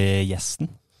den til gjesten.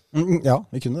 Ja,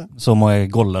 vi kunne det. Så må jeg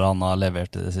goller han har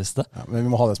levert i det siste. Ja, men vi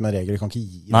må ha det som en regel, vi kan ikke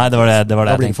gi det. Nei, det var det jeg tenkte også.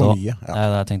 Da blir det for mye. Ja. Det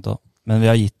jeg tenkte også. Men vi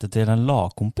har gitt det til en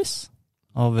lagkompis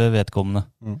av vedkommende.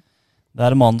 Det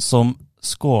er en mann som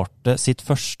skårte sitt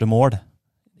første mål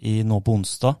nå på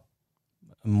onsdag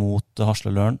mot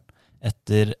Hasleløren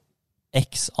etter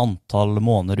x antall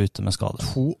måneder ute med skade.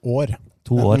 2 år.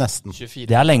 2 år. Nesten. 24.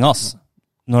 Det er lenge, ass.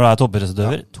 Når du er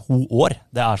toppidrettsutøver. 2 år.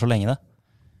 Det er så lenge det.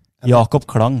 Jakob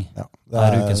Klang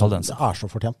er ukens haldenser. Det er så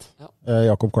fortjent.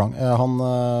 Jakob Klang.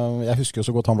 Jeg husker jo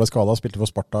så godt han ble skadet, spilte for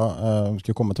Sparta,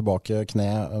 skulle komme tilbake,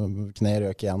 kne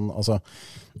røk igjen. Altså,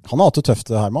 han har hatt det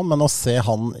tøft, Herman, men å se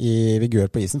han i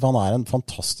vigør på isen, for han er en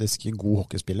fantastisk god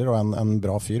hockeyspiller og en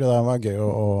bra fyr. Det var gøy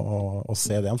å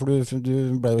se det igjen, for du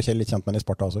ble jo litt kjent med han i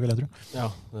Sparta også, vil jeg tro. Ja,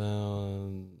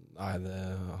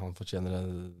 han fortjener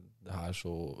det her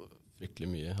så fryktelig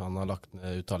mye. Han har lagt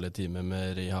ned utallige timer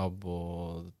med rehab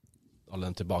og alle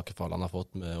den tilbakefall han har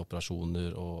fått med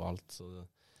operasjoner og alt. Så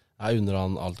jeg unner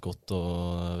han alt godt,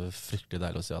 og fryktelig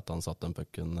deilig å se at han satt den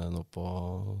pucken nå på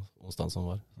onsdagen som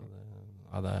var.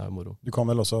 Det er moro. Du kan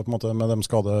vel også, på en måte, med den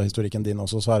skadehistorikken din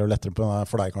også, så er det jo lettere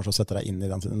for deg kanskje å sette deg inn i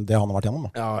det han har vært gjennom,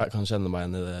 da. Ja, jeg kan kjenne meg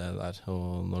inn i det der. Og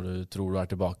når du tror du er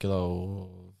tilbake da,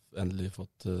 og endelig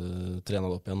fått trena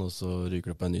det opp igjen, og så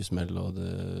ryker det på en ny smell,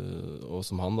 og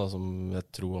som han da, som jeg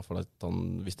tror i hvert fall at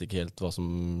han visste ikke helt hva som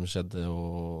skjedde,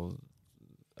 og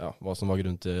hva som var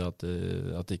grunnen til at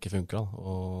det ikke funker,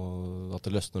 og at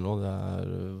det løsner nå. Det er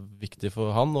viktig for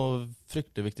han, og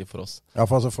fryktelig viktig for oss. Ja,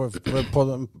 for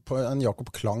på en Jakob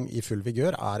Klang i full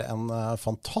vigør er en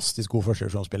fantastisk god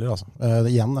førstevisjonsspiller, altså.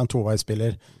 Igjen en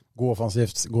toveisspiller, god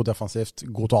offensivt, god defensivt,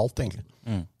 god til alt egentlig.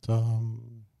 Så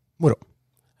moro.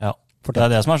 Ja. Det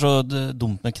er det som er så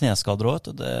dumt med kneskader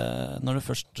også, når det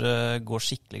først går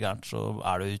skikkelig gærent, så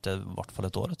er du ute i hvert fall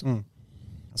et år, vet du.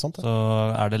 Så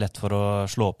er det lett for å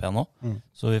slå opp igjen nå.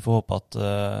 Så vi får håpe at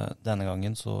denne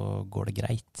gangen så går det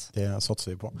greit. Det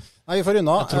satser vi på. Nei, vi får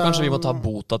unna. Jeg tror kanskje vi må ta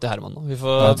bota til Herman nå. Vi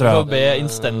får be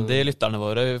innstendig lytterne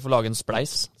våre. Vi får lage en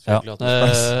spleis.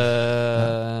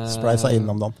 Spleis er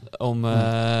innom den. Om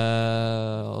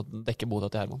å dekke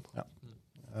bota til Herman. Ja.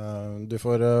 Du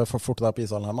får forte deg på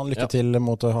ishallen, Herman. Lykke til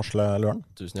mot Hasleløren.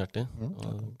 Tusen hjertelig.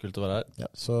 Kult å være her. Ja,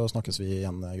 så snakkes vi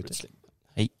igjen, gutter.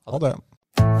 Hei. Ha det.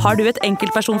 Har du et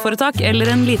enkeltpersonforetak eller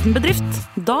en liten bedrift?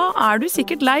 Da er du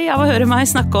sikkert lei av å høre meg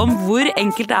snakke om hvor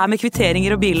enkelt det er med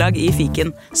kvitteringer og bilag i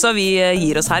fiken. Så vi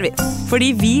gir oss her, vi.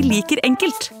 Fordi vi liker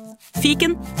enkelt.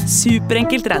 Fiken,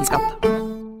 superenkelt regnskap.